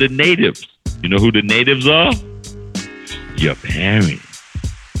the natives. You know who the natives are? Your parents.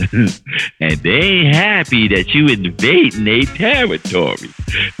 And they ain't happy that you invading their territory.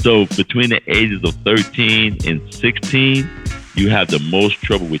 So between the ages of 13 and 16, you have the most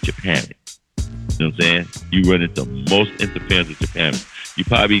trouble with your parents. You know what I'm saying? You run into most interference with your parents. You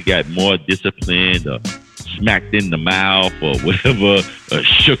probably got more disciplined or smacked in the mouth or whatever, or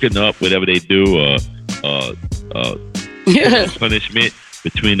shooken up, whatever they do, or punishment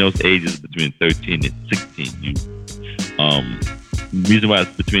between those ages, between 13 and 16. The reason why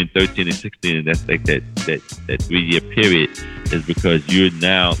it's between 13 and 16, and that's like that 3-year period, is because you're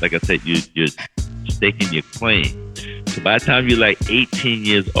now, like I said, you're staking your claim. So by the time you're like 18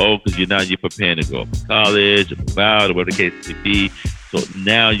 years old, because you're preparing to go to college or move out or whatever the case may be. So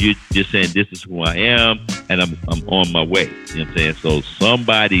now you're saying, this is who I am, and I'm on my way. You know what I'm saying? So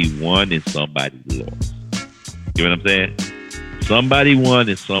somebody won and somebody lost. You know what I'm saying? Somebody won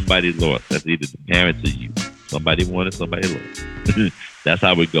and somebody lost. That's either the parents or you. Somebody won and somebody lost. That's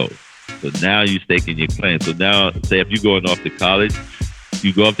how it goes. So now you're staking your claim. So now, say if you're going off to college,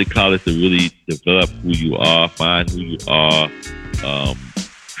 you go off to college to really develop who you are, find who you are,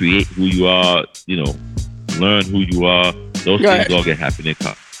 create who you are, learn who you are. Those things all can happen in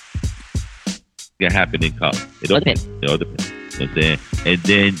college. It all depends. You know what I'm saying? And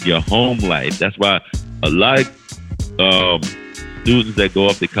then your home life. That's why a lot of students that go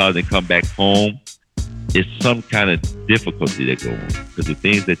off to college and come back home, it's some kind of difficulty that go on, because the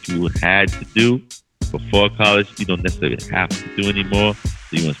things that you had to do before college, you don't necessarily have to do anymore.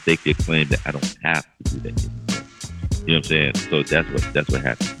 So you want to stake your claim that I don't have to do that anymore. You know what I'm saying? So that's what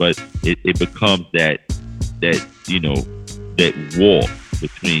happens. But it becomes that war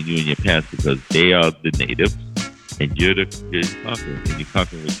between you and your parents, because they are the natives and you're conquering, and you're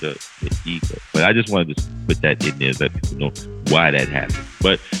conquering with your ego. But I just wanted to put that in there so that people know why that happens.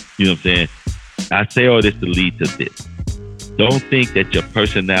 But you know what I'm saying? I say all this to lead to this. Don't think that your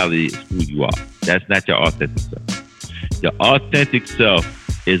personality is who you are. That's not your authentic self. Your authentic self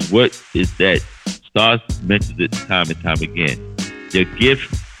is what is that Stars mentions it time and time again. Your gifts,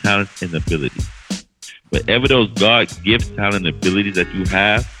 talents, and abilities. Whatever those God gifts, talents, and abilities that you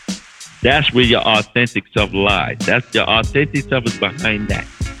have, that's where your authentic self lies. That's your authentic self is behind that.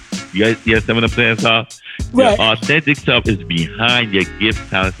 You guys understand what I'm saying, Sal? Right. Your authentic self is behind your gifts,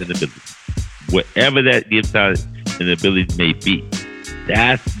 talents, and abilities. Whatever that gift, talent, and ability may be,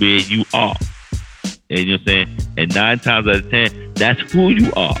 that's where you are. And you know what I'm saying? And 9 times out of 10, that's who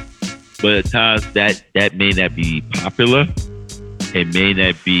you are. But at times that may not be popular. It may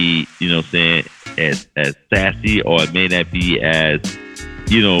not be, you know what I'm saying, as sassy, or it may not be as,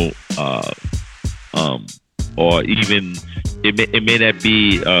 or even it may not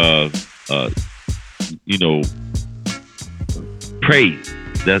be praised.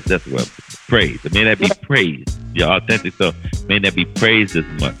 That's what praise. It may not be praised. Your authentic self may not be praised as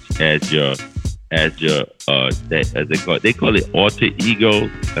much as as they call it. They call it alter ego.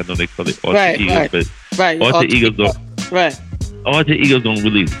 I know they call it alter ego, but alter egos don't. Right. Alter egos don't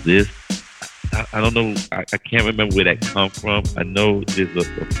really exist. I don't know. I can't remember where that comes from. I know there's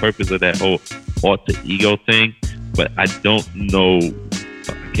a purpose of that whole alter ego thing, but I don't know.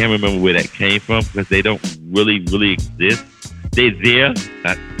 I can't remember where that came from because they don't really exist. They're there. You know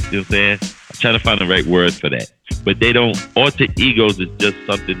what I'm saying? I'm trying to find the right word for that. But they don't. Alter egos is just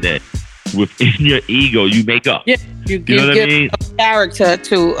something that within your ego you make up. Yeah, you know what I mean? A character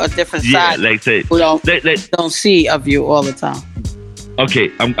to a different side. Yeah, like say, who don't see of you all the time.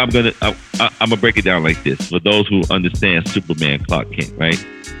 Okay, I'm gonna break it down like this for those who understand Superman, Clark Kent, right?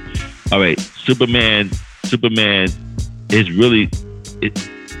 All right, Superman is really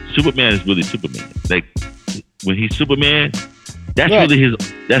Superman is really Superman. Like when he's Superman, that's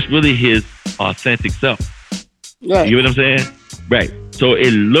really his authentic self. Right. You know what I'm saying? Right. So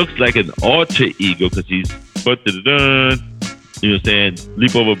it looks like an alter ego because he's you know what I'm saying,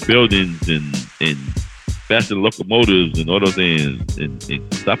 leap over buildings and faster locomotives and all those things and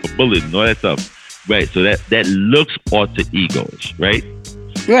stop a bullet and all that stuff. Right. So that looks alter ego-ish, right?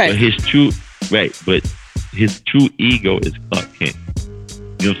 Right. But his true ego is Clark Kent.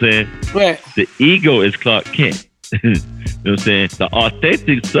 You know what I'm saying? Right. The ego is Clark Kent. You know what I'm saying? The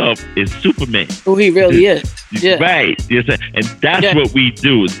authentic self is Superman. Who he really is. Yeah. Right. You know what I'm saying? And that's what we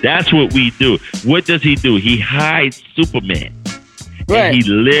do. That's what we do. What does he do? He hides Superman. Right. And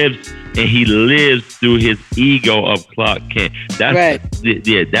he lives through his ego of Clark Kent. That's right.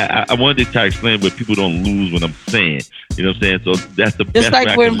 I wanted to try to explain, but people don't lose what I'm saying. You know what I'm saying? So that's the best like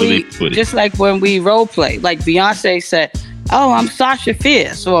way I when can really put it. Just like when we role play, like Beyonce said, "Oh, I'm Sasha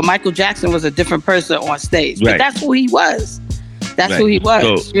Fierce," or Michael Jackson was a different person on stage, but that's who he was. That's who he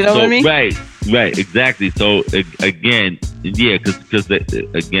was. So, you know what I mean? Right, exactly. So again, because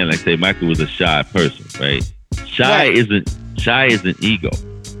again, like I say, Michael was a shy person, right? Shy isn't ego.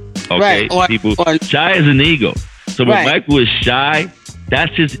 Okay, right. Shy is an ego. So when Michael is shy,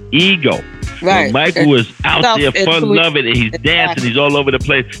 that's his ego. Right. When Michael was out there fun loving and he's dancing, he's all over the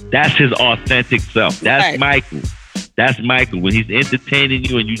place, that's his authentic self. That's Michael. That's Michael. When he's entertaining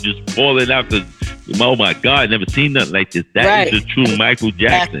you and you just falling out because, oh my God, never seen nothing like this. That is the true Michael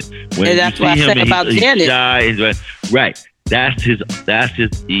Jackson. When and that's you see what I said him about he's Janet. Shy, right. That's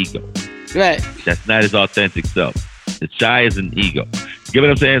his ego. Right. That's not his authentic self. The shy is an ego. You get what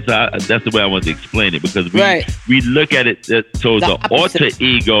I'm saying? So that's the way I want to explain it because we look at it. So the alter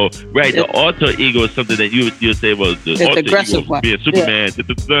ego, right? The alter ego is something that you say, well, the alter aggressive ego, being Superman, but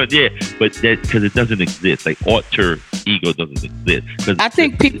that because it doesn't exist. Like alter ego doesn't exist. I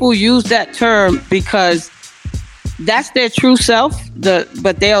think people use that term because that's their true self.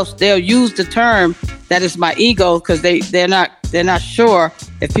 But they'll use the term that is my ego because they're not sure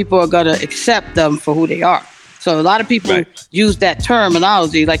if people are gonna accept them for who they are. So a lot of people use that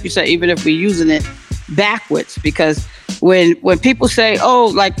terminology, like you said, even if we're using it backwards, because when people say, oh,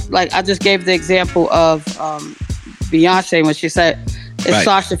 like I just gave the example of Beyonce when she said it's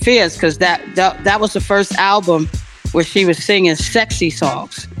Sasha Fierce, because that was the first album where she was singing sexy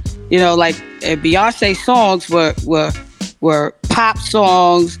songs. You know, like Beyonce songs were pop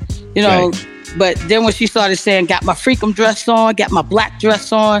songs, you know, but then when she started saying, got my freakum dress on, got my black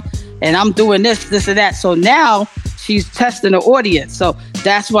dress on, and I'm doing this and that. So now she's testing the audience. So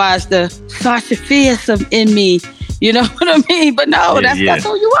that's why it's the Sasha Fierce in me. You know what I mean? But no, that's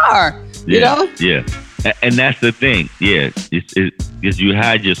who you are. You know? Yeah. And that's the thing. Yeah. It's you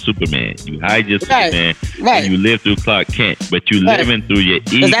hide your Superman. You hide your Superman. Right. And you live through Clark Kent. But you living through your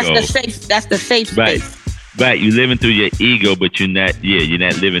ego. That's the safe space. Right, you living through your ego, but you're not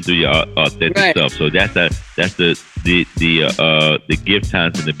living through your authentic self. So that's the gift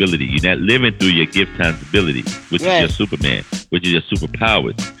times and ability. You're not living through your gift times ability, which is your Superman, which is your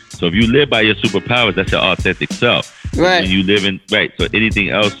superpowers. So if you live by your superpowers, that's your authentic self. Right. When you live in so anything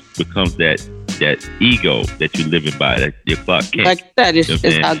else becomes that ego that you're living by, that your Clark Kent. Like that is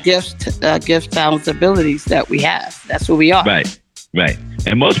our gift talents, abilities that we have. That's who we are. Right.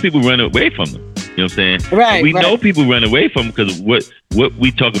 And most people run away from them. You know what I'm saying? Right. And we know people run away from because what we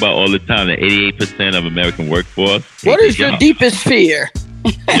talk about all the time, the 88% of American workforce. What is your deepest fear?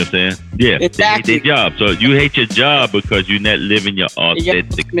 You know what I'm saying? Yeah, exactly. They hate their job. So you hate your job because you're not living your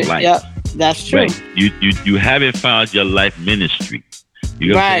authentic life. Yeah, that's true. Right. You haven't found your life ministry. You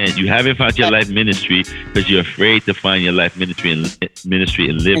know what I'm saying? You haven't found your life ministry because you're afraid to find your life ministry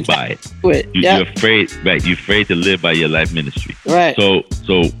and live by it. You're afraid, right? You're afraid to live by your life ministry. Right. So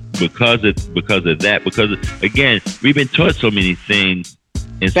because of that, because again, we've been taught so many things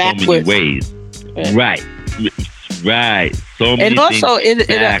in so many ways. Right. So many and also things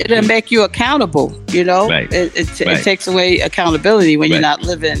it'll make you accountable. You know, it takes away accountability when you're not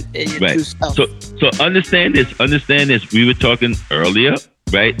living in your true self. So understand this. We were talking earlier,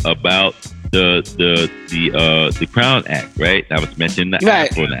 right, about the Crown Act, right? I was mentioning the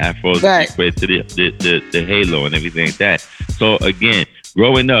Afro, and the Afro is equated to the halo and everything like that. So again,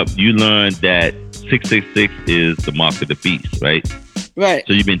 growing up, you learned that 666 is the mark of the beast, right? Right.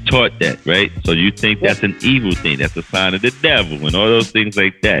 So you've been taught that, right? So you think that's an evil thing, that's a sign of the devil, and all those things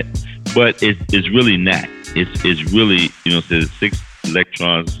like that. But it's really not. It's really, says 6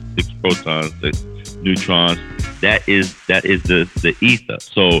 electrons, 6 protons, 6 neutrons. That is the ether.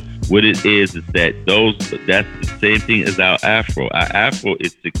 So what it is that that's the same thing as our Afro. Our Afro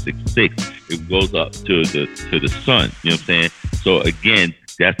is 666. It goes up to the sun. You know what I'm saying? So again,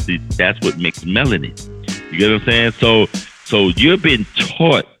 that's what makes melanin. You get what I'm saying? So you've been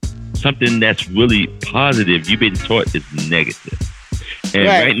taught something that's really positive. You've been taught is negative. And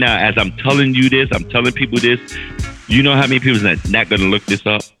right now, as I'm telling you this, I'm telling people this. You know how many people are not going to look this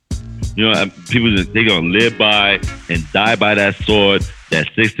up? People, they're going to live by and die by that sword. That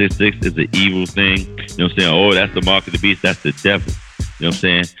 666 is an evil thing. You know what I'm saying? Oh, that's the mark of the beast. That's the devil. You know what I'm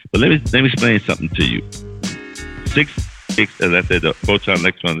saying? But let me explain something to you. 666, as I said, the proton,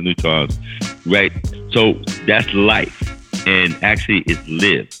 electrons, the neutrons, right? So that's life. And actually, it's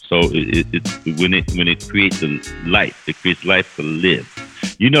live. So it's when it creates a life, it creates life to live.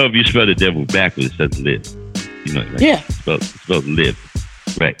 If you spell the devil backwards, it says live. Right? Yeah. It's spelled live.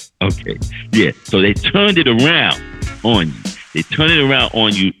 Right. Okay. Yeah. So they turned it around on you. They turned it around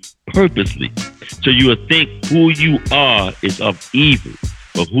on you purposely. So you will think who you are is of evil,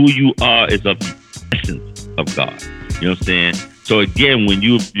 but who you are is of the essence of God. You know what I'm saying? So again, when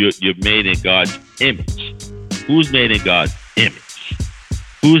you're made in God's image. Who's made in God's image?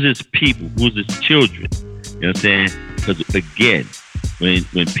 Who's his people? Who's his children? You know what I'm saying? Because again,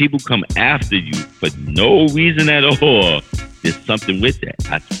 when people come after you for no reason at all, there's something with that.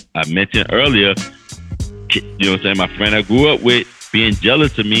 I mentioned earlier, you know what I'm saying? My friend I grew up with being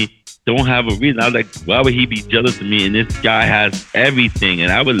jealous of me don't have a reason. I was like, why would he be jealous of me? And this guy has everything,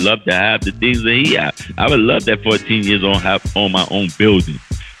 and I would love to have the things that he has. I would love that 14 years old have on my own building.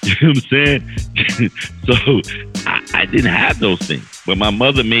 You know what I'm saying? So I didn't have those things. But my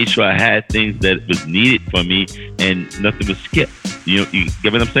mother made sure I had things that was needed for me and nothing was skipped. You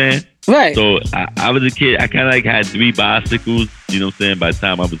get what I'm saying? Right. So I was a kid. I kind of had 3 bicycles. You know what I'm saying? By the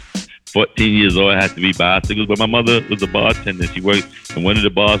time I was 14 years old, I had 3 bicycles. But my mother was a bartender. She worked, and one of the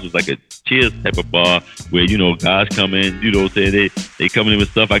bars was like a Cheers type of bar where, guys come in, say they coming in with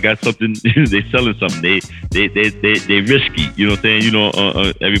stuff. I got something, they selling something. They risky, you know what I'm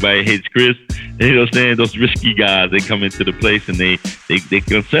saying? Everybody hates Chris. You know what I'm saying? Those risky guys, they come into the place and they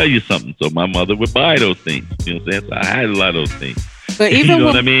can sell you something. So my mother would buy those things. You know what I'm saying? So I had a lot of those things. But even you know when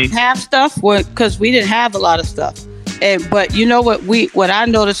what I mean? we have stuff, because we didn't have a lot of stuff. But you know what I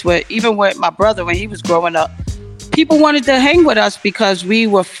noticed even with my brother when he was growing up, people wanted to hang with us because we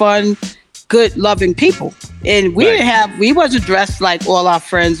were fun, good, loving people. And we wasn't dressed like all our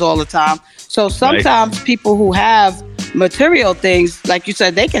friends all the time. So sometimes people who have material things, like you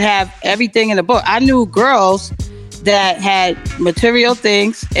said, they could have everything in the book. I knew girls that had material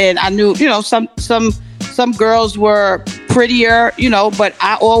things, and I knew, some girls were prettier, but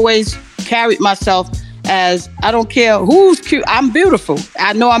I always carried myself as, I don't care who's cute, I'm beautiful.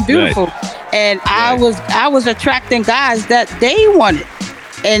 I know I'm beautiful. Right. And I was attracting guys that they wanted.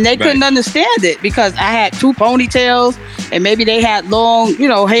 And they couldn't understand it because I had 2 ponytails and maybe they had long,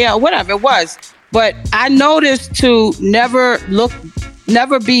 hair or whatever it was. But I noticed to never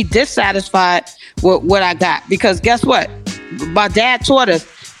be dissatisfied with what I got. Because guess what? My dad taught us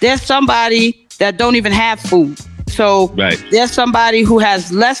there's somebody that don't even have food. So there's somebody who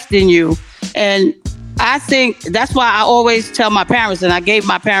has less than you. And I think that's why I always tell my parents, and I gave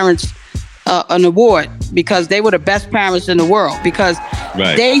my parents an award because they were the best parents in the world because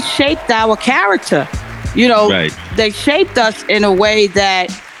they shaped our character. They shaped us in a way that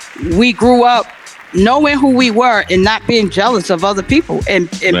we grew up knowing who we were and not being jealous of other people. And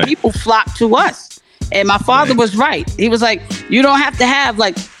people flocked to us. And my father was right. He was like, you don't have to have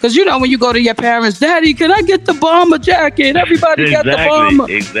because when you go to your parents, Daddy, can I get the bomber jacket? Everybody got the bomber.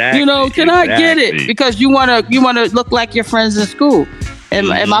 Exactly. Can I get it? Because you wanna look like your friends in school. And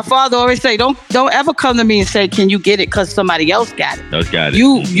my father always say, don't ever come to me and say, can you get it because somebody else got it.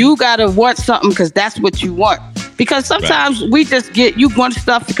 You gotta want something because that's what you want. Because sometimes we just you want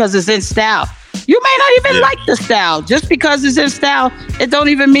stuff because it's in style. You may not even like the style. Just because it's in style, it don't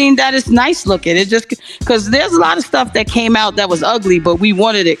even mean that it's nice looking. It just because there's a lot of stuff that came out that was ugly, but we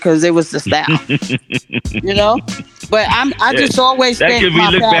wanted it because it was the style. But I just always that's think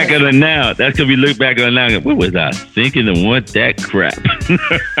because we look back at it now. That's because we look back at it now. What was I thinking and want that crap?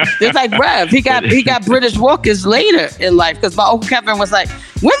 It's like Rev. He got British Walkers later in life because my Uncle Kevin was like,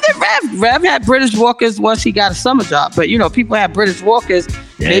 when did Rev had British Walkers once he got a summer job? But people had British Walkers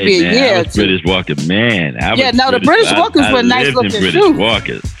maybe a year. I was British Walker, man. The British Walkers were nice looking shoes. British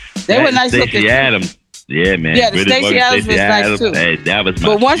Walkers. They were nice looking. Stacey Adams. Yeah, man. Yeah, the Stacey Adams was nice too. Hey, that was my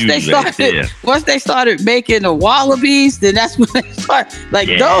But once they started making the Wallabies, then that's when they started.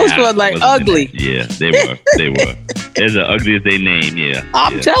 Those were ugly. Yeah, they were. They're the ugliest they name. Yeah,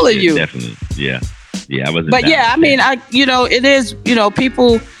 I'm telling you. Definitely. Yeah, I wasn't. But I mean, it is.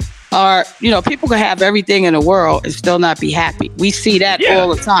 People are. People can have everything in the world and still not be happy. We see that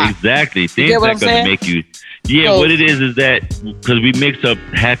all the time. Exactly. Things that gonna make you. Yeah, what it is that because we mix up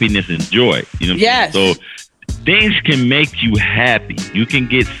happiness and joy. You know what I'm saying? So things can make you happy. You can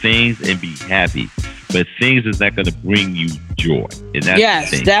get things and be happy, but things is not going to bring you joy. And that's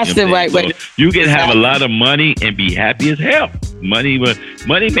the thing, that's the right way. You can have a lot of money and be happy as hell. Money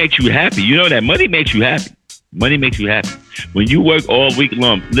makes you happy. You know that money makes you happy. Money makes you happy. When you work all week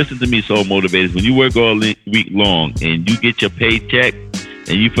long, listen to me, Soul Motivators. When you work all week long and you get your paycheck,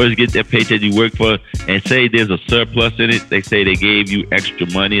 and you first get that paycheck you work for, and say there's a surplus in it, they say they gave you extra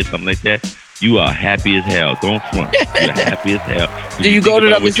money or something like that, you are happy as hell. Don't front. You're happy as hell. Do you go to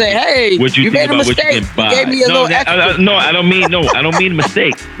them and say, hey, you made a mistake. You gave me a little extra. No, I don't mean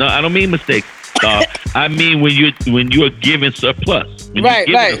mistakes. No, I don't mean mistakes. I mean when you're given surplus. Right.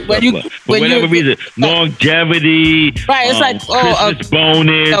 For whatever reason, longevity, right? It's like Christmas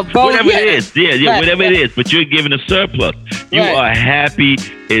bonus, whatever it is. Yeah, whatever it is. But you're given a surplus. You are happy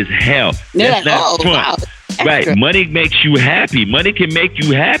as hell. That's not front. Wow. Right. Money makes you happy. Money can make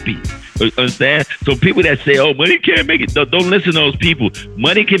you happy. Understand? So people that say, "Oh, money can't make it," don't listen to those people.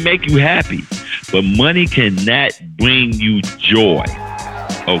 Money can make you happy, but money cannot bring you joy.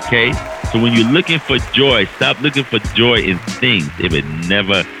 Okay? So when you're looking for joy, stop looking for joy in things. It would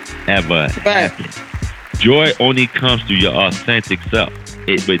never, ever happen. Joy only comes through your authentic self.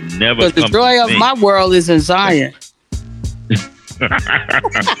 It would never come. The joy of my world is in Zion. I'm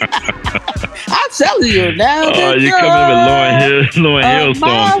telling you now. Oh, you coming with Lauryn Hill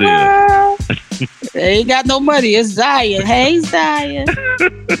songs there. They ain't got no money. It's Zion. Hey, Zion.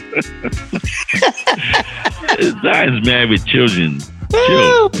 Zion's married with children.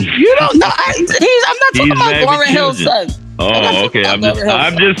 You don't know. I'm not talking about Lauryn Hill's son. Oh, okay. I'm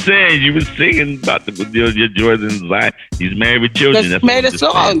just saying. You were singing about your joys in Zion. He's married with children. Just made a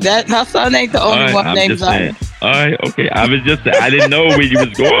song. That her son ain't the only one named Zion. All right, okay. I didn't know where you was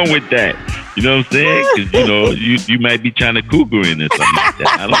going with that. You know what I'm saying? Because you might be trying to cougaring or something like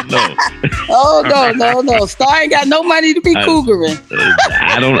that. I don't know. Oh no. Star ain't got no money to be cougaring.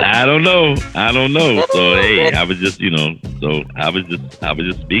 I don't know. So hey, I was just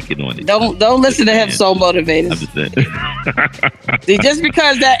speaking on it. Don't listen to him, Soul Motivators. I'm just saying. Just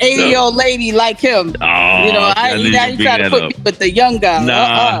because that 80-year-old lady like him, now you try to put me with the young guy.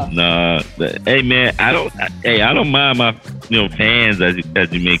 Nah. Hey man, I don't mind my fans as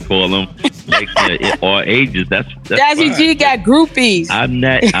you may call them, like all ages. That's Jazzy fine. G got groupies. I'm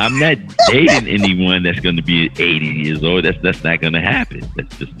not dating anyone that's going to be 80 years old. That's not going to happen.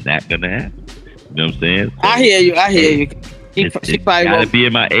 That's just not going to happen. You know what I'm saying? So, I hear you. She probably gotta be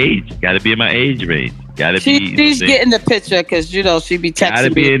in my age. Gotta be in my age range. She's getting the picture because she be texting me.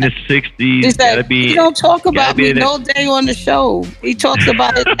 Gotta be in the 60s. She's like, he don't talk about me no day on the show. He talks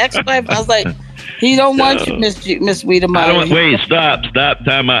about his ex-wife. I was like, he don't want you, Miss Weedemeyer. Wait, stop,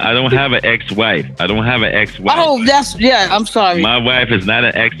 time out. I don't have an ex-wife. Oh, I'm sorry. My wife is not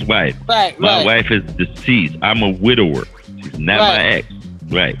an ex-wife. Right. My wife is deceased. I'm a widower. She's not my ex.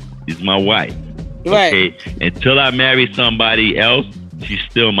 Right. She's my wife. Right. Okay. Until I marry somebody else, she's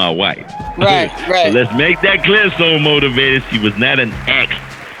still my wife. Right. So let's make that clear, Soul Motivated. She was not an ex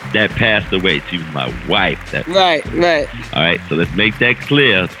that passed away. She was my wife. Right. All right. So let's make that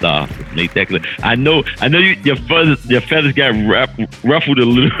clear, Star. Let's make that clear. I know. Your feathers got ruffled a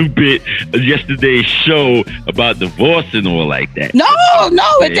little bit yesterday's show about divorce and all like that. No,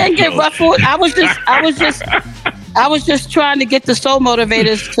 it didn't get ruffled. I was just trying to get the Soul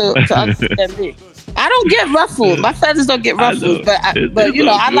Motivators to understand me. I don't get ruffled. My feathers don't get ruffled, but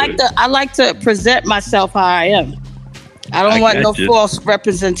I like to present myself how I am. I don't want no false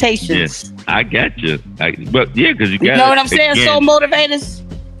representations. Yeah, I got you. Because you got. You know what I'm saying, Soul Motivators?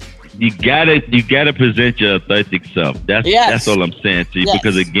 You gotta present your authentic self. That's all I'm saying to you. Yes.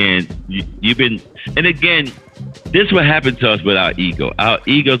 Because again, you've been, and again, this is what happened to us with our ego. Our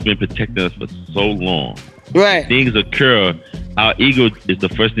ego's been protecting us for so long. Right. Things occur our ego is the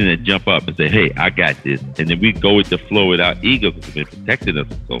first thing that jump up and say, "Hey, I got this," and then we go with the flow with our ego because we've been protecting us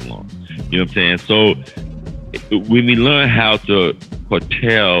for so long. You know what I'm saying? So when we learn how to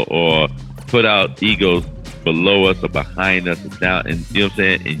curtail or put our egos below us or behind us and down, and you know what I'm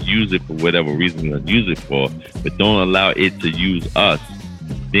saying, and use it for whatever reason we're gonna use it for, but don't allow it to use us.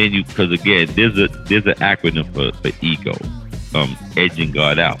 Then you, because again, there's an acronym for ego, edging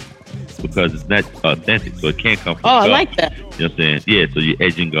God out, because it's not authentic, so it can't come from God. I like that. You know what I'm saying? Yeah, so you're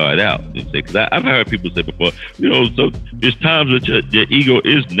edging God out. Because I've heard people say before, you know, so there's times that your ego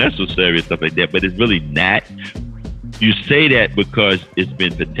is necessary and stuff like that, but it's really not. You say that because it's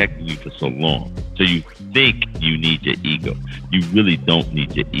been protecting you for so long. So you think you need your ego. You really don't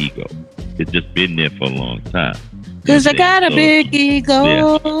need your ego. It's just been there for a long time. Because I got a big ego.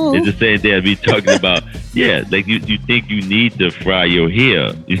 Yeah. It's the same thing we talking about. Yeah, like you think you need to fry your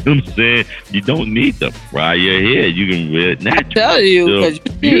hair. You know what I'm saying? You don't need to fry your hair. You can wear it natural. I tell you, because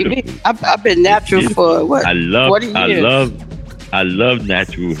you see me, I've been natural for what? 40 years. I love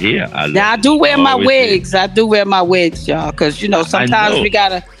natural hair. I do wear my wigs. I do wear my wigs, y'all, because you know sometimes we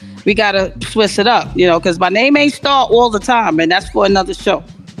gotta twist it up, you know, because my name ain't Star all the time, and that's for another show.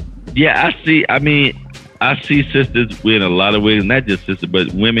 Yeah, I see. I mean, I see sisters wearing a lot of wigs, not just sisters,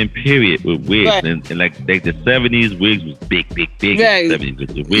 but women, period, with wigs. Right. And like the 70s, wigs was big. Yeah, the 70s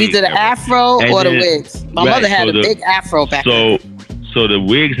with the wigs. Either the afro or the wigs. My mother had a big afro back then. So the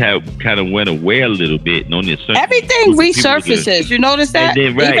wigs have kind of went away a little bit. And only a certain everything resurfaces. You notice that?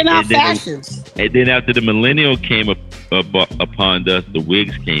 And then, even our fashions. And then after the millennial came upon us, the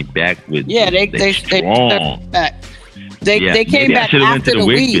wigs came back with they strong. Back. They came back after the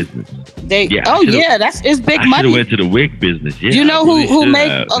wig business. It's big money. I should have went to the wig business. Yeah, you know who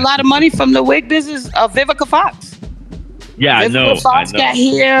made a lot of money from the wig business? Vivica Fox. Yeah, Vivica Fox got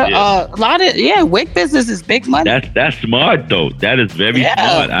here. A lot of wig business is big money. That's smart though. That is very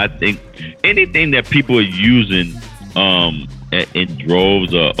smart. I think anything that people are using in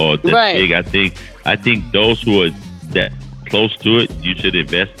droves or that big, I think those who are that close to it, you should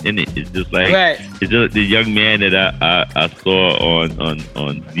invest in it. It's just like it's just the young man that I saw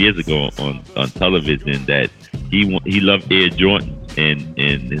on years ago on television that he loved Air Jordan. And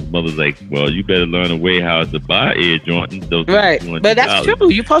his mother's like, well, you better learn a way how to buy Air Jordans. But that's true.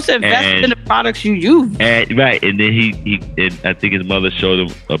 You're supposed to invest in the products you use. And then he I think his mother showed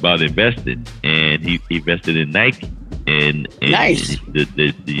him about investing, and he invested in Nike. And nice.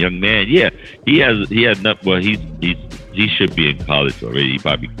 The young man, he has enough. Well, he should be in college already. He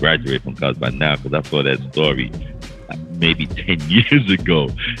probably graduated from college by now, because I saw that story maybe 10 years ago.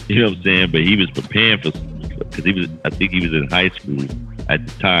 You know what I'm saying? But he was preparing for. Because I think he was in high school at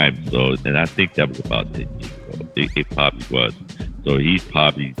the time. So, and I think that was about 10 years ago. It probably was. So he's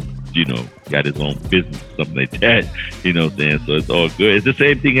probably, got his own business, something like that. You know what I'm saying? So it's all good. It's the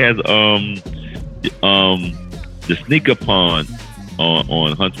same thing as the sneaker pond on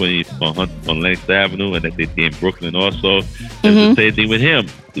 120 on Lenox Avenue, and I think in Brooklyn also. It's the same thing with him.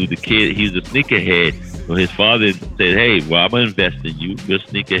 The kid, he's a sneakerhead. So his father said, hey, well, I'm going to invest in you. You're a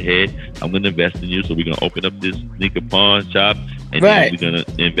sneakerhead. I'm going to invest in you. So we're going to open up this sneaker pawn shop. And then we're going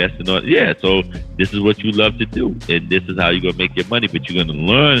to invest in all. Yeah, so this is what you love to do. And this is how you're going to make your money. But you're going to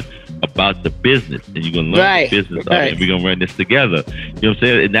learn about the business. And you're going to learn the business of it. And we're going to run this together. You know what I'm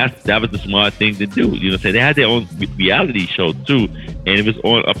saying? And that was the smart thing to do. You know what I'm saying? They had their own reality show, too. And it was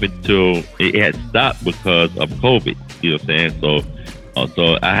on up until it had stopped because of COVID. You know what I'm saying?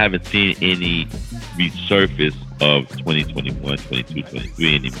 So I haven't seen any resurface of 2021, 22,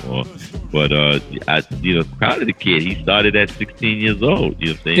 23 anymore. But proud of the kid. He started at 16 years old. You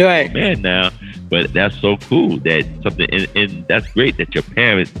know what I'm saying? Right. He's a man now. But that's so cool that something, and that's great that your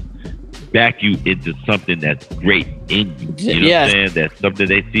parents back you into something that's great in you. You know what I'm saying? That's something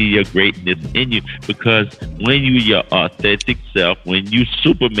they see your greatness in you. Because when you your authentic self, when you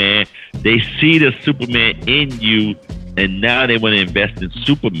Superman, they see the Superman in you. And now they want to invest in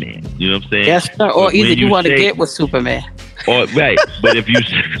Superman. You know what I'm saying? Yes, sir. Or either you want to get with Superman. Or right. But if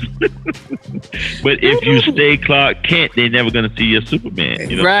you stay Clark Kent, they're never gonna see your Superman.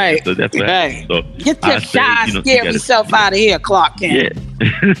 You know right. So that's right. So get your shy, scary self out of here, Clark Kent.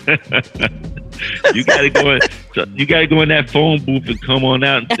 Yeah. You gotta go in that phone booth and come on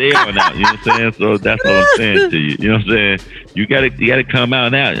out and stay on out. You know what I'm saying? So that's what I'm saying to you. You know what I'm saying? You gotta come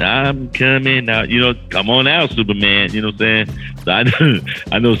out now. I'm coming out. Come on out, Superman. You know what I'm saying? So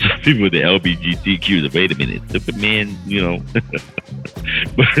I know some people with the LGBTQ. Wait a minute, Superman.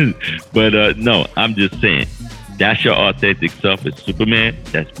 but no, I'm just saying that's your authentic self as Superman.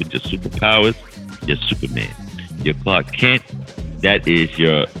 That's with your superpowers. You're Superman. Your Clark Kent. That is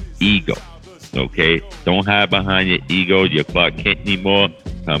your ego. Okay? Don't hide behind your ego, your Clark Kent anymore.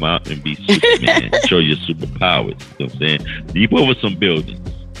 Come out and be Superman. Show your superpowers. You know what I'm saying? Leap over some buildings.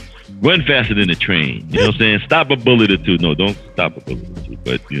 Run faster than a train. You know what I'm saying? Stop a bullet or two. No, don't stop a bullet or two.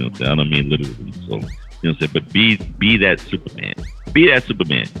 But, you know what I'm saying? I don't mean literally. So, you know what I'm saying? But be that Superman. Be that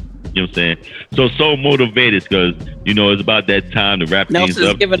Superman. You know what I'm saying? So motivated because, you know, it's about that time to wrap things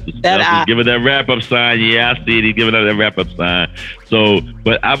up. Giving that wrap-up sign. Yeah, I see it. He's giving up that wrap-up sign. So,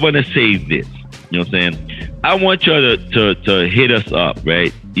 but I want to say this. You know what I'm saying? I want y'all to hit us up,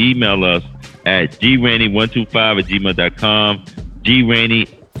 right? Email us at grainey125@gmail.com.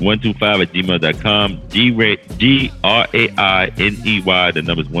 grainey125@gmail.com. GRAINEY, the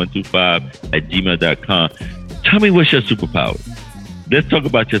number's 125@gmail.com. Tell me what's your superpower. Let's talk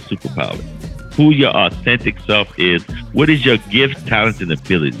about your superpower. Who your authentic self is. What is your gift, talents, and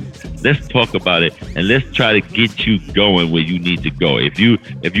abilities? Let's talk about it and let's try to get you going where you need to go. If you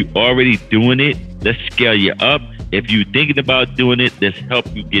already doing it, let's scale you up. If you're thinking about doing it, let's help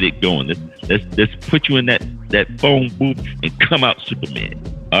you get it going. Let's put you in that phone booth and come out Superman.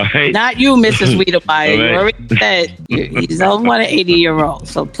 All right. Not you, Mrs. Wiedemeyer. Right. You already said he's only one 80-year-old.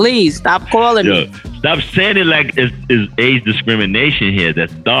 So please stop calling me. Stop saying it like it's age discrimination here.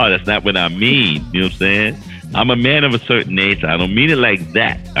 That's not what I mean. You know what I'm saying? I'm a man of a certain age. I don't mean it like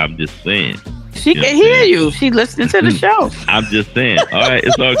that. I'm just saying. She can hear you. She listening to the show. I'm just saying. All right,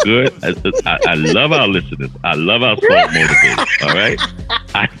 it's all good. I love our listeners. I love our soul motivators. All right,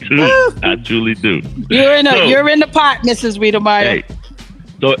 I do. I truly do. You're in the pot, Mrs. Wiedemeyer.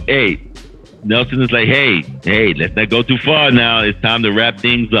 Hey, Nelson is like, hey, let's not go too far now. It's time to wrap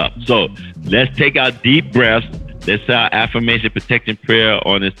things up. So let's take our deep breaths. Let's say our affirmation, protection prayer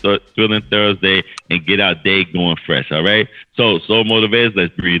on this Thrilling Thursday and get our day going fresh. All right. So motivators,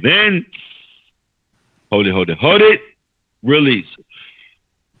 let's breathe in. Hold it. Release.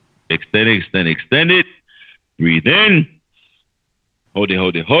 Extend it. Breathe in. Hold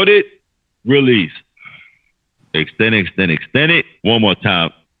it. Release. Extend it. One more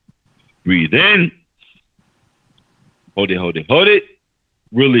time. Breathe in. Hold it.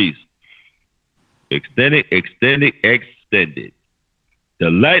 Release. Extend it. The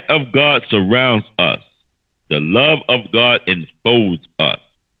light of God surrounds us. The love of God enfolds us.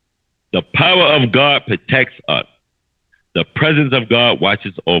 The power of God protects us. The presence of God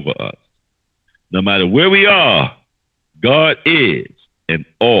watches over us. No matter where we are, God is, and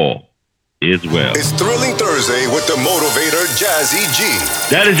all is well. It's Thrilling Thursday with the motivator, Jazzy G.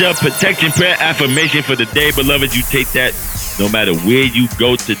 That is your protection prayer affirmation for the day, beloved. You take that no matter where you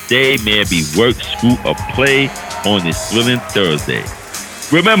go today, may it be work, school, or play on this Thrilling Thursday.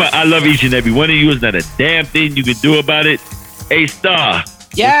 Remember, I love each and every one of you. There's not a damn thing you can do about it. A-Star.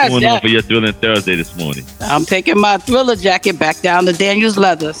 Yes, what's going on for your Thrilling Thursday this morning? I'm taking my Thriller jacket back down to Daniel's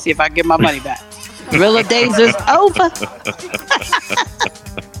Leather. See if I can get my money back. Thriller days is over.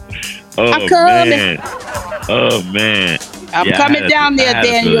 I'm coming. Man. I'm coming down there,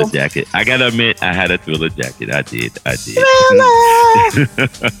 Daniel. Jacket. I gotta admit, I had a Thriller jacket. I did.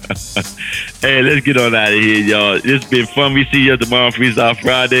 Hey, let's get on out of here, y'all. It's been fun. We see you tomorrow, Freestyle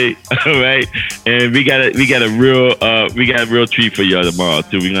Friday. All right, and we got a real treat for y'all tomorrow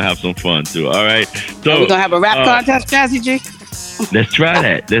too. We're gonna have some fun too. All right. So we're gonna have a rap contest, Jazzy G. Let's try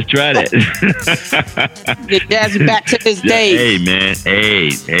that. Get Jazzy back to his days. Hey, man. Hey.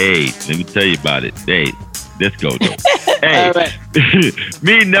 Let me tell you about it. Hey, let's go, though. Hey, all right.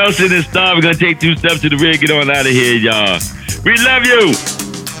 Me, Nelson, and Star, we're going to take 2 steps to the rear. Get on out of here, y'all. We love you.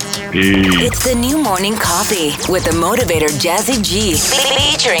 Peace. It's the new morning coffee with the motivator, Jazzy G.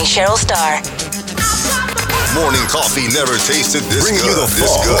 Featuring Cheryl Star. Morning coffee never tasted this good. You the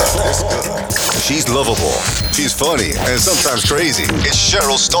good. She's lovable. She's funny and sometimes crazy. It's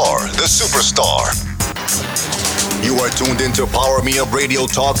Cheryl Star, the superstar. You are tuned into Power Me Up Radio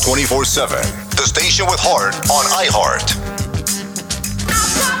Talk 24/7. The station with heart on iHeart.